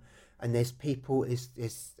them, and there's people,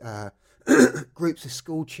 there's groups of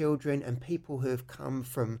school children and people who have come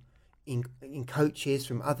from in coaches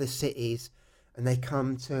from other cities, and they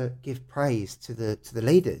come to give praise to the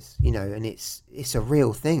leaders, and it's a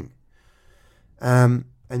real thing. And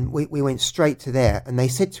we went straight to there, and they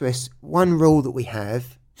said to us, one rule that we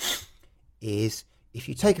have is if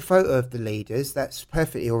you take a photo of the leaders, that's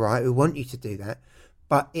perfectly all right. We want you to do that,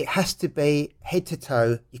 but it has to be head to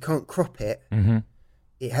toe. You can't crop it. Mm-hmm.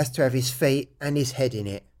 It has to have his feet and his head in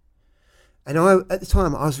it. And at the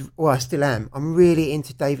time, I still am. I'm really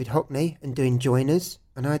into David Hockney and doing joiners.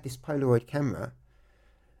 And I had this Polaroid camera,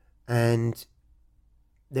 and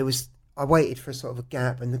I waited for a sort of a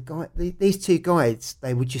gap, and these two guides,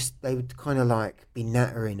 they would kind of like be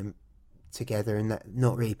nattering them together and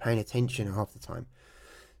not really paying attention half the time.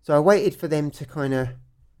 So I waited for them to kind of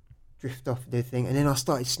drift off and do the thing, and then I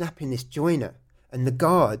started snapping this joiner, and the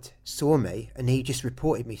guard saw me, and he just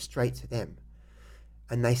reported me straight to them.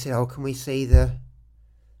 And they said, "Oh, can we see the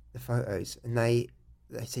photos?" And they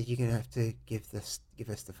said, "You're going to have to give us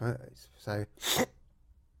the photos." So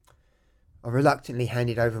I reluctantly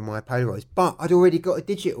handed over my Polaroids, but I'd already got a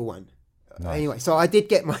digital one. Nice. Anyway, so I did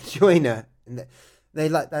get my joiner, and they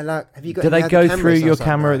like, have you got? Do they go through your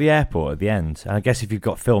camera at the airport at the end? And I guess if you've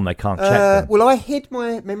got film, they can't check them. Well, I hid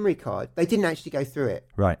my memory card. They didn't actually go through it,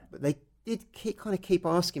 right? But they did keep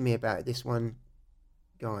asking me about this one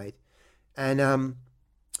guide, and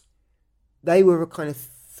they were kind of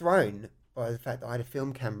thrown by the fact that I had a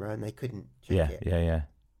film camera and they couldn't check it. Yeah.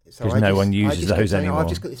 So because no one uses those anymore. I've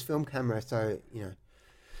just got this film camera, so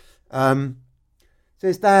So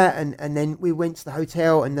it's that, and then we went to the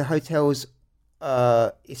hotel, and the hotel's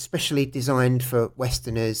especially designed for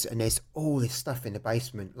Westerners, and there's all this stuff in the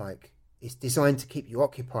basement. Like, it's designed to keep you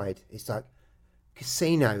occupied. It's like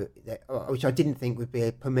casino, which I didn't think would be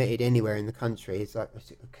permitted anywhere in the country. It's like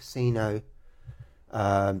a casino.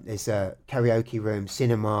 There's a karaoke room,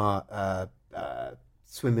 cinema,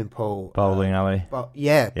 swimming pool, bowling alley.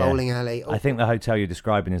 Bowling alley. I think the hotel you're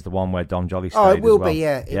describing is the one where Dom Jolly stayed. Oh, it will as well. be.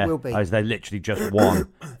 Yeah, it will be. Oh, is there literally just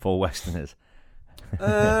one for Westerners?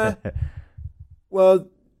 Well,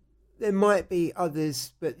 there might be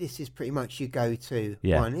others, but this is pretty much your go-to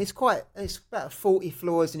one. It's about 40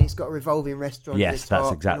 floors, and it's got a revolving restaurant. Yes,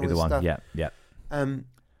 that's exactly the one. Stuff. Yeah. And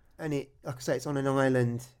it, like I say, it's on an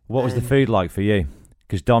island. What was the food like for you?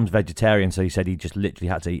 Because Dom's vegetarian, so he said he just literally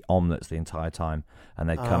had to eat omelettes the entire time, and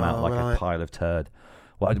they'd come out like a pile of turd.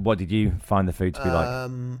 What did you find the food to be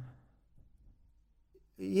like?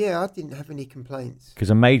 Yeah, I didn't have any complaints.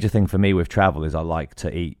 Because a major thing for me with travel is I like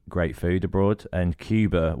to eat great food abroad, and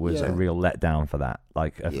Cuba was a real letdown for that.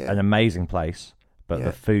 Like an amazing place, but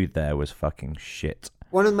the food there was fucking shit.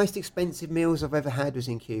 One of the most expensive meals I've ever had was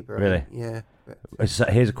in Cuba. Really? Yeah. So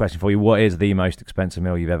here's a question for you. What is the most expensive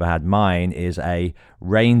meal you've ever had? Mine is a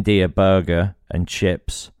reindeer burger and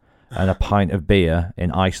chips and a pint of beer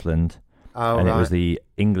in Iceland. Oh, and it was the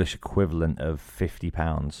English equivalent of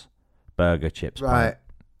 £50. Burger, chips, right.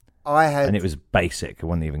 Pint. And it was basic. It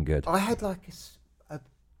wasn't even good. I had like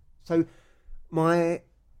so my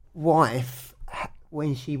wife,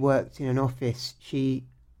 when she worked in an office, she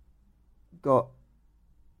got...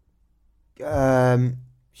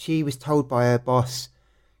 she was told by her boss,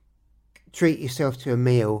 treat yourself to a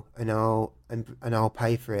meal and I'll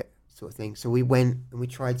pay for it, sort of thing. So we went and we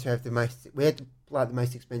tried to have the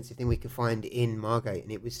most expensive thing we could find in Margate,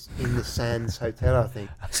 and it was in the Sands Hotel, I think.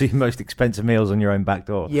 So your most expensive meals on your own back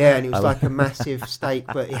door. Yeah, and it was like a massive steak,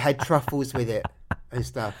 but it had truffles with it and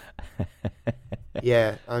stuff.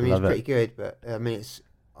 Yeah, I mean, it's pretty good, but I mean,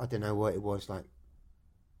 I don't know what it was, like,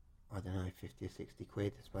 I don't know, 50 or 60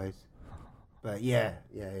 quid, I suppose. But yeah,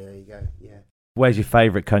 there you go, yeah. Where's your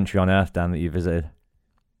favourite country on earth, Dan, that you visited?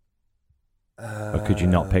 Or could you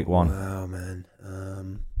not pick one? Wow, man.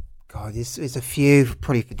 God, there's a few,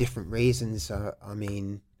 probably for different reasons. I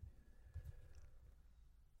mean,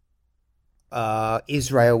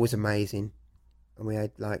 Israel was amazing. And we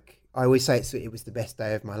had, like, I always say it was the best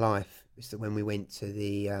day of my life. It's when we went to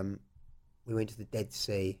the Dead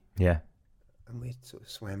Sea. Yeah. and we sort of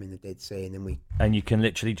swam in the Dead Sea, and then we. And you can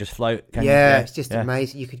literally just float. It's just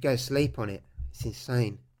amazing. You could go sleep on it. It's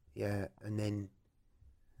insane. Yeah, and then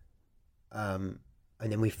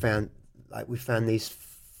we found these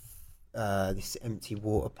this empty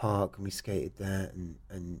water park, and we skated that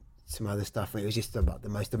and some other stuff. And it was just about the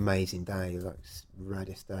most amazing day, like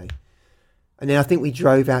raddest day. And then I think we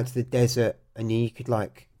drove out to the desert, and then you could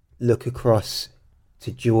like look across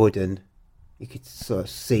to Jordan. You could sort of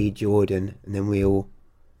see Jordan, and then we all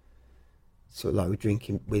sort of like were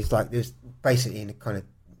drinking. There's basically in a kind of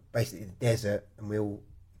basically the desert, and we all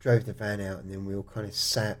drove the van out, and then we all kind of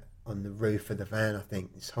sat on the roof of the van. I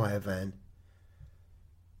think this hire van,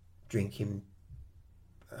 drinking.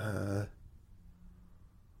 I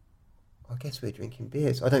guess we're drinking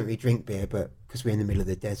beers. I don't really drink beer, but because we're in the middle of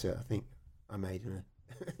the desert, I think I made it.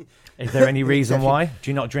 Is there any reason why?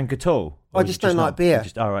 Do you not drink at all? I just don't like beer.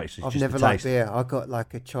 I've never liked beer. I got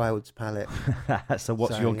like a child's palate. So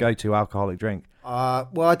what's your go-to alcoholic drink?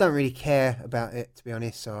 Well, I don't really care about it, to be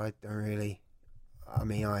honest. So I don't really. I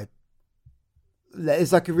mean,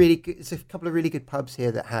 there's like it's a couple of really good pubs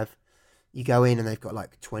here that have. You go in and they've got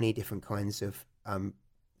like 20 different kinds of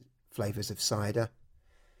flavors of cider.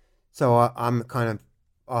 So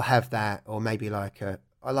I'll have that, or maybe I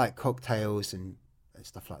like cocktails and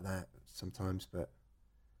stuff like that sometimes, but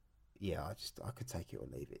yeah, I could take it or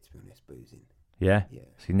leave it, to be honest, boozing. Yeah? Yeah.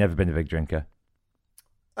 So you've never been a big drinker?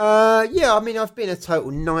 Yeah, I mean, I've been a total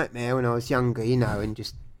nightmare when I was younger, and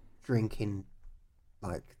just drinking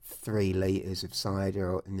like 3 litres of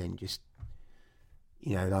cider and then just,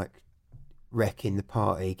 like wrecking the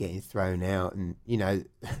party, getting thrown out and,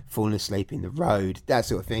 falling asleep in the road, that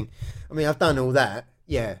sort of thing. I mean, I've done all that,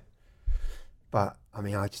 yeah. But, I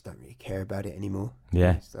mean, I just don't really care about it anymore.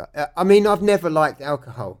 Yeah. So, I mean, I've never liked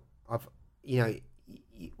alcohol.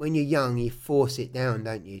 When you're young, you force it down,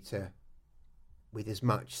 don't you, with as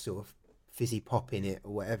much sort of fizzy pop in it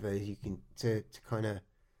or whatever as you can to kind of,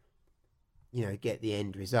 get the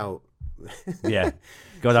end result. Yeah.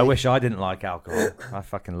 God, I wish I didn't like alcohol. I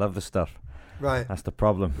fucking love the stuff. Right. That's the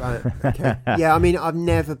problem. Right. Okay. Yeah, I mean, I've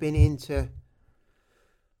never been into...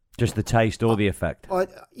 Just the taste or the effect? I'm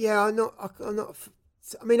not.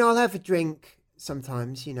 I mean, I'll have a drink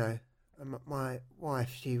sometimes, My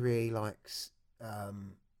wife, she really likes.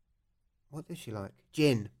 What does she like?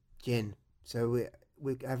 Gin. So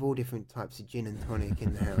we have all different types of gin and tonic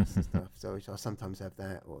in the house and stuff. So I sometimes have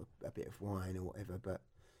that, or a bit of wine or whatever. But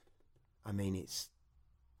I mean, it's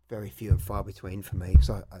very few and far between for me. Because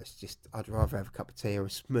I'd rather have a cup of tea or a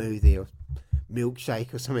smoothie or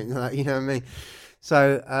milkshake or something like that. You know what I mean?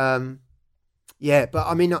 So, yeah, but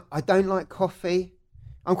I mean, I don't like coffee.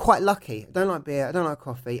 I'm quite lucky. I don't like beer. I don't like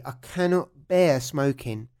coffee. I cannot bear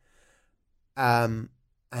smoking. And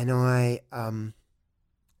I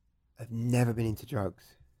have never been into drugs.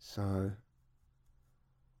 So,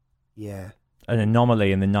 yeah. An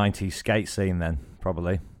anomaly in the 90s skate scene then,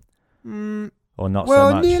 probably. Or not so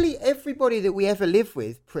much? Well, nearly everybody that we ever lived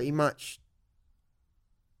with pretty much,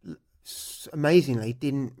 amazingly,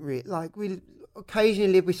 didn't really... Like, we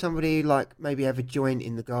occasionally live with somebody who, like, maybe have a joint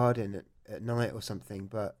in the garden at night or something,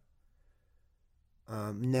 but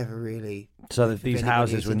never really... So these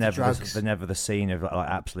houses were never the scene of like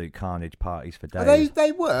absolute carnage parties for days? Oh,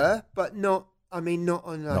 they were, but not... I mean, not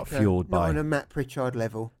on like not fueled by... Not on a Matt Pritchard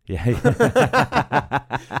level. Yeah.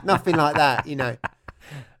 Nothing like that,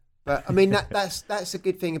 But, I mean, that's a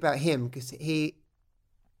good thing about him, because he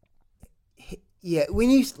when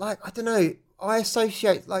you, like, I don't know, I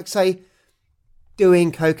associate, like, say,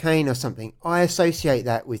 doing cocaine or something, I associate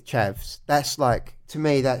that with chavs. That's like, to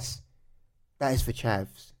me, that is for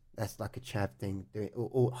chavs. That's like a chav thing,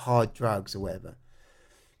 or hard drugs or whatever.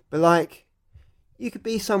 But, like, you could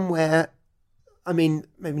be somewhere, I mean,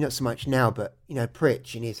 maybe not so much now, but,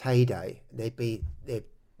 Pritch in his heyday, there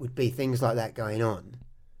would be things like that going on.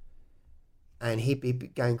 And he'd be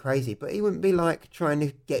going crazy, but he wouldn't be like trying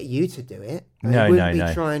to get you to do it. No, he wouldn't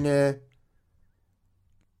be trying to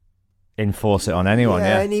enforce it on anyone.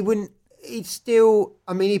 Yeah, and he'd still.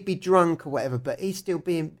 I mean, he'd be drunk or whatever, but he's still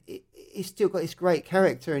got this great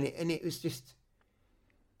character in it, and it was just,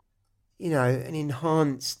 an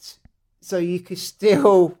enhanced. So you could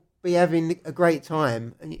still be having a great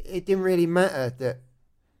time, and it didn't really matter that.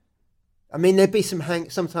 I mean,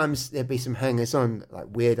 sometimes there'd be some hangers on, like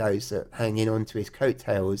weirdos that hanging on to his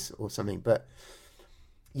coattails or something. But,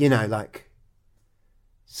 like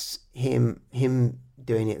him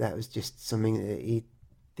doing it, that was just something that he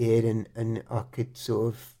did, and I could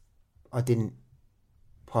I didn't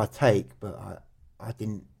partake, but I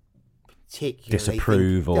didn't particularly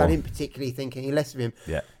disapprove, I didn't particularly think any less of him.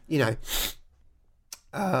 Yeah.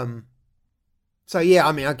 So yeah,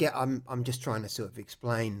 I mean, I'm just trying to sort of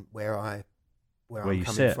explain where I'm coming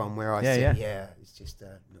sit. from, where I sit. Yeah, it's just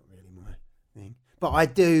not really my thing. But I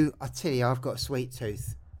tell you, I've got a sweet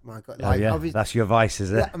tooth. My God, that's your vice,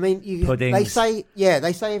 is it? I mean, puddings. they say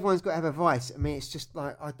everyone's got to have a vice. I mean, it's just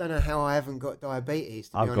like, I don't know how I haven't got diabetes.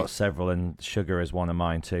 I've got several, and sugar is one of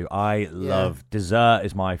mine too. I love dessert;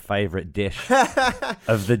 is my favourite dish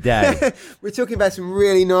of the day. We're talking about some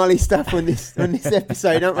really gnarly stuff on this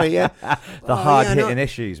episode, aren't we? Yeah, the hard-hitting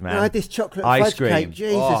issues, man. I had this chocolate ice fudge cream. cake.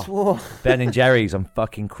 Jesus, whoa. Ben and Jerry's. I'm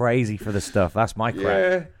fucking crazy for the stuff. That's my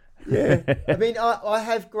crack. Yeah. I mean, I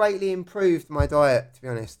have greatly improved my diet, to be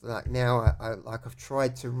honest. Like now, I've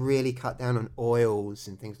tried to really cut down on oils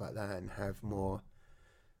and things like that, and have more.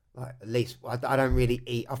 Like at least I don't really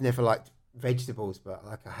eat. I've never liked vegetables, but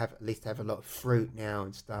like I have at least have a lot of fruit now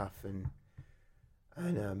and stuff, and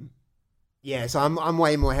so I'm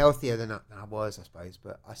way more healthier than I was, I suppose.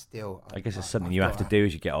 But I guess it's something you have to do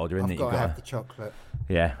as you get older, isn't it? You've got to have the chocolate.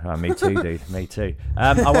 Yeah, me too, dude. Me too.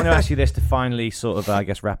 I want to ask you this to finally sort of, I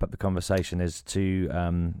guess, wrap up the conversation, is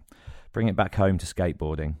to bring it back home to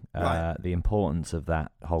skateboarding, the importance of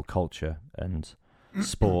that whole culture and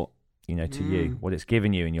sport, to you, what it's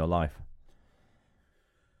given you in your life.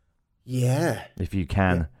 Yeah. If you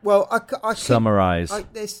can. Yeah. Well, I summarize.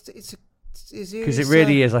 Because it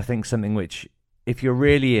really is, I think, something which, if you're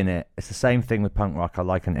really in it, it's the same thing with punk rock. I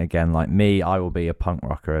liken it again. Like me, I will be a punk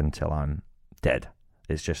rocker until I'm dead.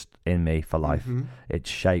 It's just in me for life. Mm-hmm. It's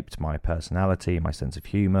shaped my personality, my sense of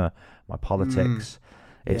humor, my politics.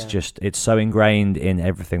 It's so ingrained in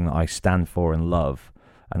everything that I stand for and love.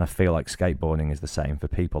 And I feel like skateboarding is the same for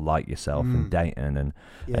people like yourself and Dayton and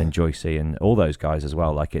Joycey and all those guys as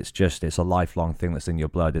well. Like it's a lifelong thing that's in your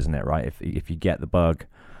blood, isn't it? Right? If you get the bug,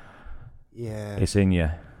 it's in you.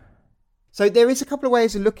 So there is a couple of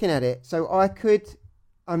ways of looking at it. So I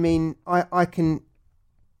can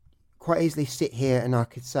quite easily sit here and I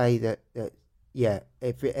could say that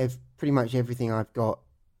if pretty much everything I've got,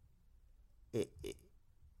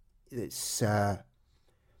 it's a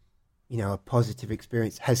positive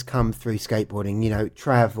experience has come through skateboarding.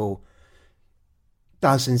 Travel,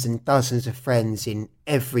 dozens and dozens of friends in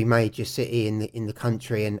every major city in the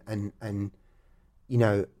country, and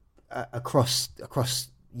across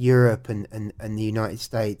Europe and the United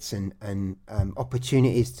States, and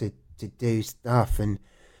opportunities to do stuff and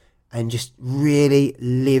just really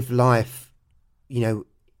live life,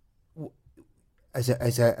 as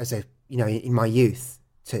a in my youth,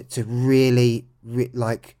 to really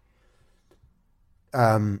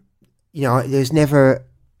I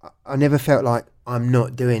never felt like I'm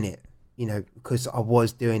not doing it, because I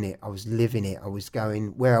was doing it. I was living it. I was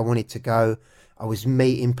going where I wanted to go. I was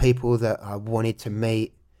meeting people that I wanted to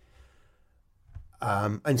meet,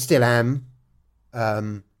 and still am.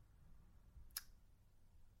 When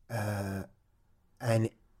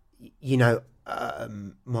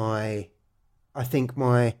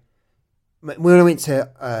I went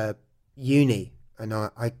to uni, and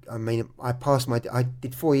I passed I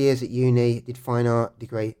did 4 years at uni, did fine art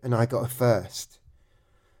degree, and I got a first,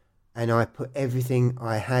 and I put everything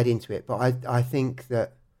I had into it. But I think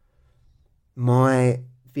that my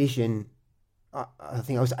vision, I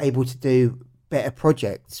think I was able to do better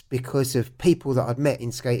projects because of people that I'd met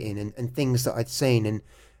in skating, and things that I'd seen, and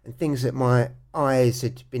things that my eyes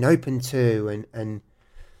had been open to, and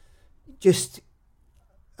just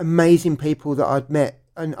amazing people that I'd met.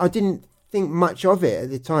 And I didn't think much of it at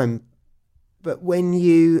the time, but when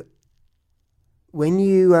you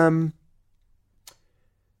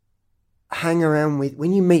hang around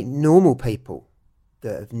when you meet normal people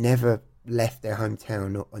that have never left their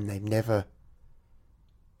hometown, and they've never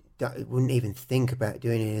wouldn't even think about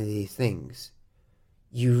doing any of these things,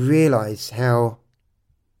 you realize how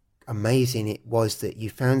amazing it was that you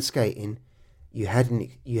found skating. You had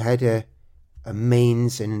a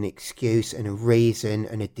means and an excuse and a reason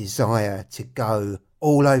and a desire to go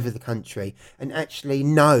all over the country and actually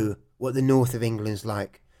know what the north of England's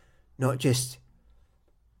like, not just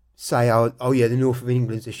say, oh yeah, the north of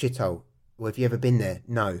England's a shithole. Well, have you ever been there?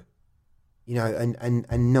 No.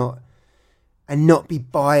 And not be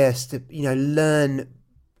biased to,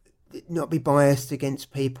 not be biased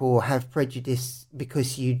against people or have prejudice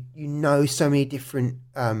because you know so many different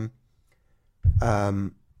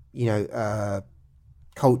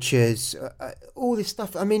cultures, all this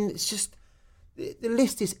stuff. I mean, it's just the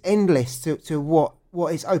list is endless to what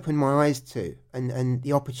it's opened my eyes to, and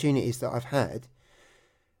the opportunities that I've had.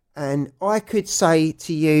 And I could say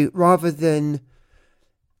to you, rather than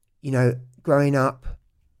growing up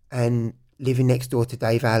and living next door to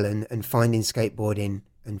Dave Allen and finding skateboarding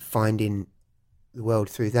and finding the world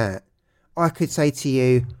through that, I could say to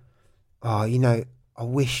you, oh, you know, I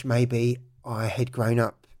wish maybe I had grown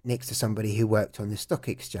up next to somebody who worked on the stock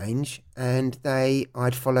exchange, and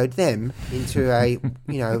I'd followed them into a,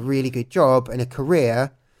 you know, a really good job and a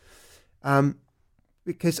career.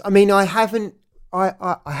 Because I mean, I haven't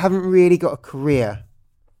really got a career,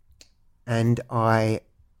 and now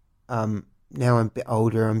I'm a bit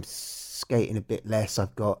older. I'm skating a bit less.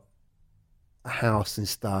 I've got a house and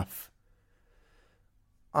stuff.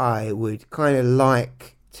 I would kind of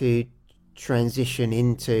like to transition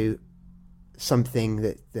into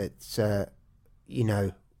something that's you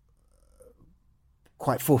know,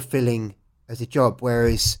 quite fulfilling as a job.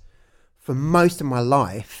 Whereas for most of my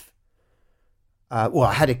life, well,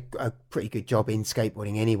 I had a pretty good job in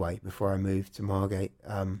skateboarding anyway before I moved to Margate.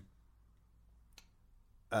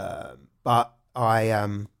 But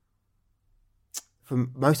for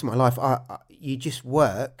most of my life, you just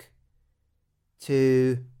work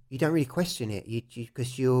to, you don't really question it,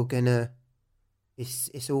 because you're gonna,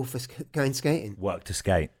 it's all for going skating. Work to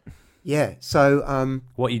skate. Yeah. So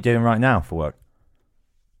what are you doing right now for work?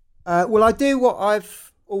 Well, I do what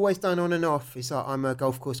I've always done on and off. Is I'm a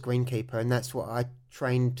golf course greenkeeper, and that's what I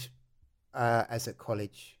trained as at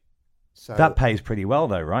college. So that pays pretty well,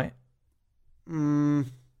 though, right?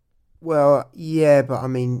 Well, yeah, but I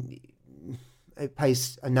mean, it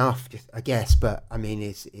pays enough, I guess. But I mean,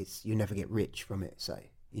 it's you never get rich from it, so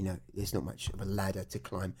you know, there's not much of a ladder to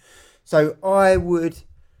climb. So I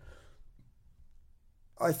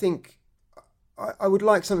think I would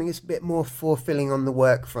like something that's a bit more fulfilling on the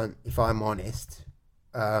work front, if I'm honest.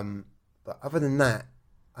 But other than that,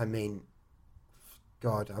 I mean,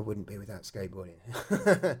 God, I wouldn't be without skateboarding.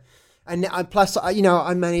 And plus, you know,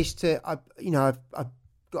 I managed to, I've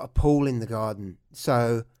got a pool in the garden.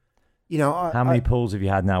 So, you know, how many pools have you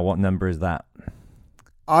had now? What number is that?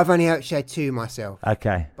 I've only outshared 2 myself.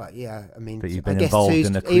 Okay. But yeah, I mean, but you've been involved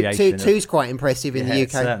in the creation. Two's quite impressive in the UK.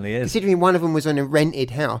 It certainly is. Considering one of them was on a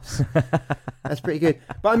rented house. That's pretty good.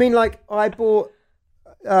 But I mean, like, I bought,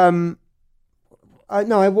 I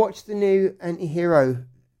watched the new Anti-Hero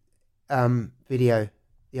video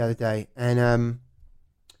the other day, and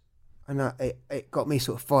it got me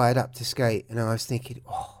sort of fired up to skate, and I was thinking,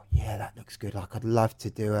 oh yeah, that looks good. Like, I'd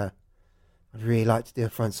really like to do a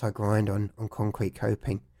frontside grind on concrete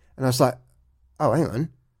coping. And I was like, oh, hang on.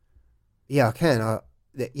 Yeah, I can. I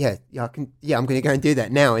can. Yeah, I'm going to go and do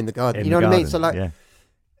that now in the garden. You know what I mean? So like,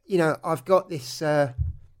 you know, I've got this, I've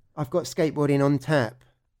got skateboarding on tap,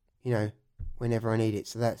 you know, whenever I need it.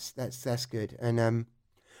 So that's good. And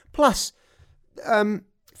plus,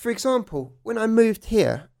 for example, when I moved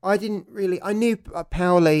here, I knew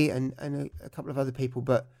Powley and a couple of other people,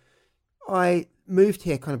 but I moved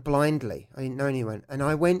here kind of blindly. I didn't know anyone. And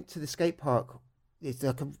I went to the skate park. It's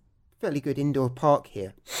like a fairly good indoor park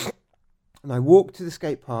here. And I walked to the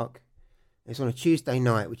skate park. It's on a Tuesday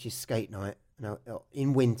night, which is skate night,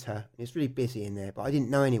 in winter. It's really busy in there, but I didn't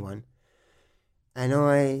know anyone.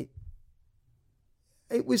 And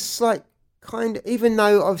it was like kind of, even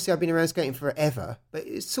though obviously I've been around skating forever, but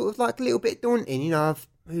it's sort of like a little bit daunting. You know, I've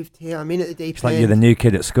moved here. I'm in at the deep end. It's like you're the new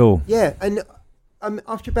kid at school. Yeah, and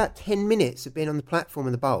after about 10 minutes of being on the platform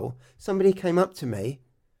of the bowl, somebody came up to me,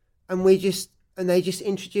 and they just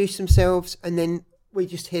introduced themselves, and then we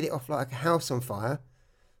just hit it off like a house on fire.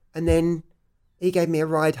 And then he gave me a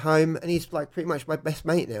ride home, and he's like pretty much my best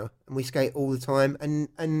mate now, and we skate all the time,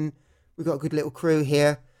 and we've got a good little crew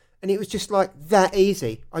here, and it was just like that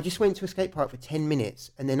easy. I just went to a skate park for 10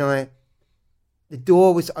 minutes, and then the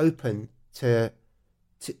door was open to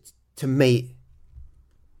meet,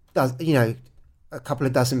 you know, a couple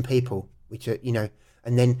of dozen people, which are, you know,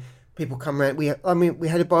 and then people come around. We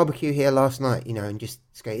had a barbecue here last night, you know, and just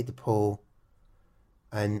skated the pool.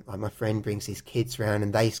 And my friend brings his kids around,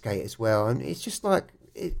 and they skate as well. And it's just like,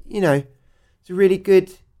 you know, it's a really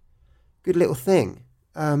good little thing.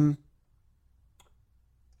 And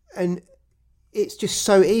it's just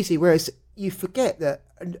so easy. Whereas you forget that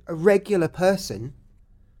a regular person,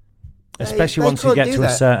 especially once you get to a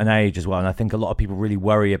certain age as well, and I think a lot of people really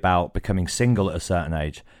worry about becoming single at a certain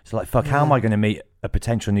age. It's like, fuck, how am I going to meet a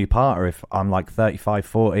potential new partner if I'm like 35,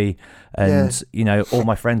 40, and you know, all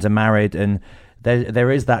my friends are married, and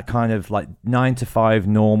there is that kind of like 9 to 5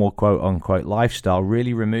 normal quote unquote lifestyle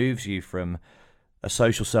really removes you from a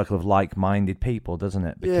social circle of like-minded people, doesn't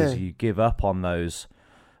it? Because you give up on those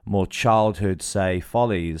more childhood, say,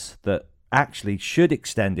 follies that actually should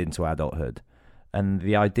extend into adulthood. And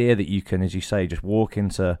the idea that you can, as you say, just walk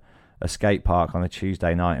into a skate park on a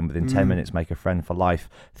Tuesday night and within 10 minutes make a friend for life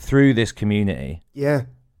through this community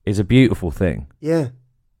is a beautiful thing. Yeah.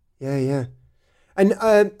 And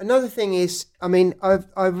another thing is, I mean,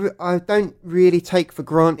 I don't really take for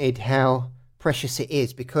granted how precious it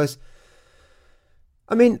is, because,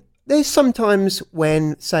 I mean, there's sometimes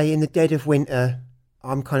when, say, in the dead of winter,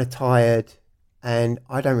 I'm kind of tired and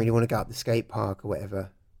I don't really want to go up the skate park or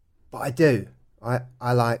whatever, but I do.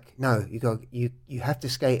 I like, no, you have to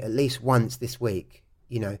skate at least once this week,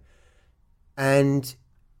 you know, and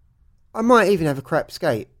I might even have a crap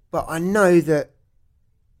skate, but I know that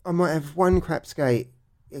I might have one crap skate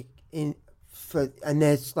and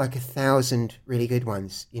there's like 1,000 really good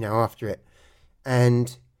ones, you know, after it.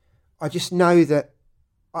 And I just know that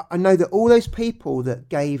I know that all those people that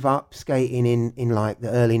gave up skating in like the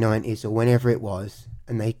early 90s or whenever it was,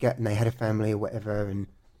 and they had a family or whatever, and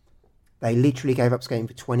they literally gave up skating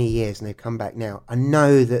for 20 years and they've come back now. I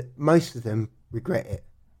know that most of them regret it.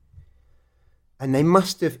 And they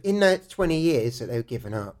must have, in that 20 years that they've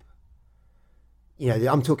given up, you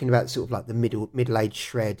know, I'm talking about sort of like the middle-aged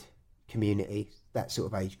shred community, that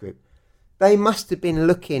sort of age group. They must have been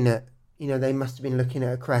looking at, you know,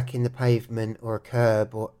 a crack in the pavement or a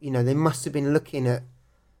curb, or, you know, they must have been looking at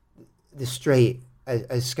the street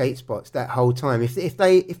as skate spots that whole time. If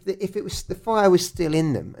it was, the fire was still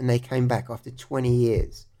in them and they came back after 20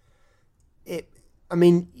 years, I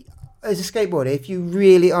mean, as a skateboarder, if you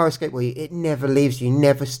really are a skateboarder, it never leaves you. You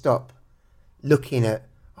never stop looking at,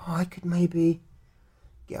 oh, I could maybe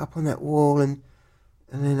get up on that wall and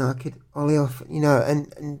then I could ollie off, you know,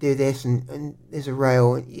 and do this, and there's a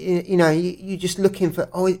rail. You know, you're just looking for,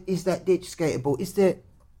 oh, is that ditch skatable?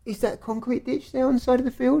 Is that concrete ditch there on the side of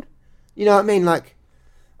the field? You know what I mean? Like,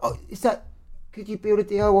 oh, could you build a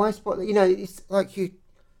DIY spot? You know, it's like it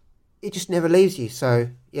just never leaves you. So,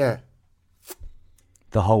 yeah.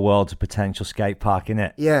 The whole world's a potential skate park,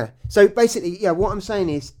 innit? Yeah. So basically, yeah, what I'm saying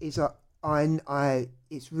is it's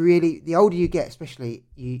really, the older you get, especially,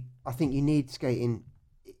 I think you need skating,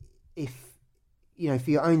 if, you know,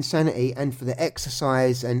 for your own sanity and for the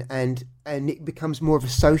exercise, and it becomes more of a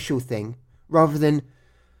social thing rather than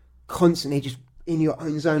constantly just in your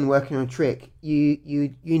own zone working on a trick.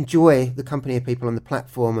 You enjoy the company of people on the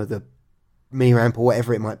platform or the mini ramp or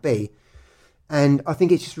whatever it might be. And I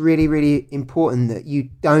think it's just really, really important that you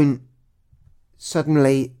don't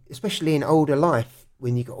suddenly, especially in older life,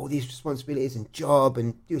 when you've got all these responsibilities and job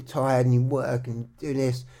and you're tired and you work and do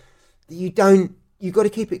this, that you've got to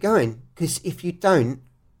keep it going. Because if you don't,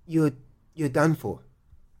 you're done for.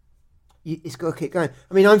 It's got to keep going.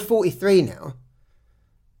 I mean, I'm 43 now.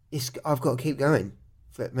 I've got to keep going.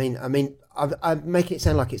 I mean, I'm making it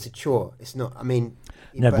sound like it's a chore. It's not. I mean,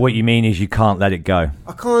 no. But what you mean is you can't let it go.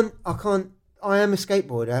 I can't. I am a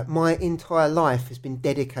skateboarder. My entire life has been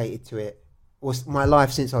dedicated to it. Or my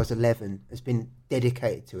life since I was 11 has been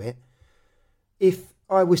dedicated to it. If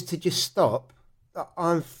I was to just stop,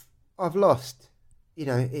 I've lost. You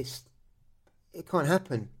know, it can't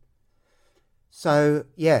happen. So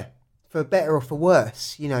yeah, for better or for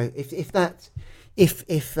worse, you know, if that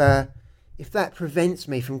prevents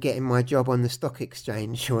me from getting my job on the stock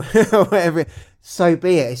exchange or whatever, so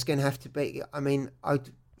be it. It's going to have to be. I mean,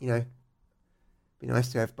 be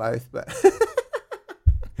nice to have both, but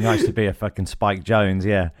nice to be a fucking Spike Jones,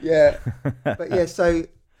 yeah. Yeah, but yeah, so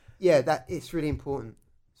yeah, that it's really important.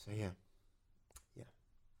 So yeah.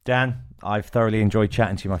 Dan, I've thoroughly enjoyed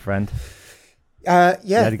chatting to you, my friend. Yeah,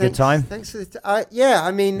 you had a good time. Thanks for the yeah.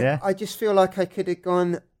 I mean, I just feel like I could have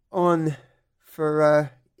gone on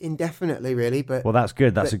for indefinitely, really. But well, that's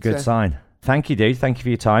good. That's a good sign. Thank you, dude. Thank you for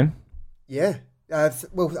your time. Yeah.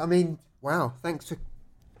 Well, I mean, wow. Thanks for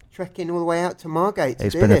trekking all the way out to Margate.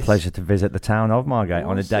 It's been a pleasure to visit the town of Margate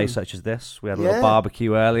on a day such as this. We had a little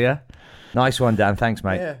barbecue earlier. Nice one, Dan. Thanks,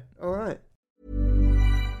 mate. Yeah. All right.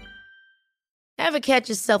 Ever catch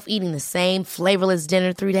yourself eating the same flavorless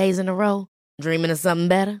dinner 3 days in a row? Dreaming of something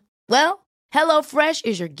better? Well, HelloFresh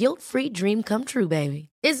is your guilt-free dream come true, baby.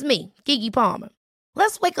 It's me, Keke Palmer.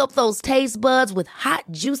 Let's wake up those taste buds with hot,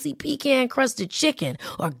 juicy pecan-crusted chicken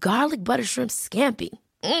or garlic butter shrimp scampi.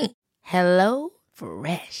 Hello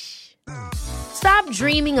Fresh. Stop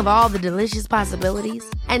dreaming of all the delicious possibilities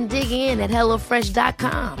and dig in at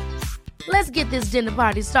HelloFresh.com. Let's get this dinner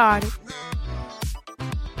party started.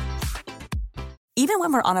 Even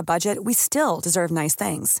when we're on a budget, we still deserve nice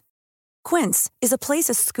things. Quince is a place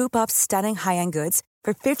to scoop up stunning high-end goods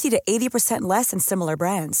for 50 to 80% less than similar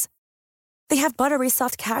brands. They have buttery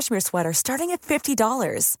soft cashmere sweaters starting at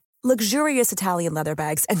 $50, luxurious Italian leather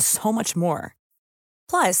bags, and so much more.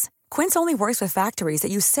 Plus, Quince only works with factories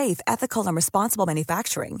that use safe, ethical, and responsible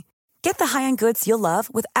manufacturing. Get the high-end goods you'll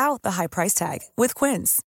love without the high price tag with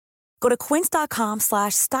Quince. Go to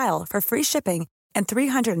quince.com/style for free shipping and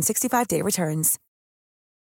 365-day returns.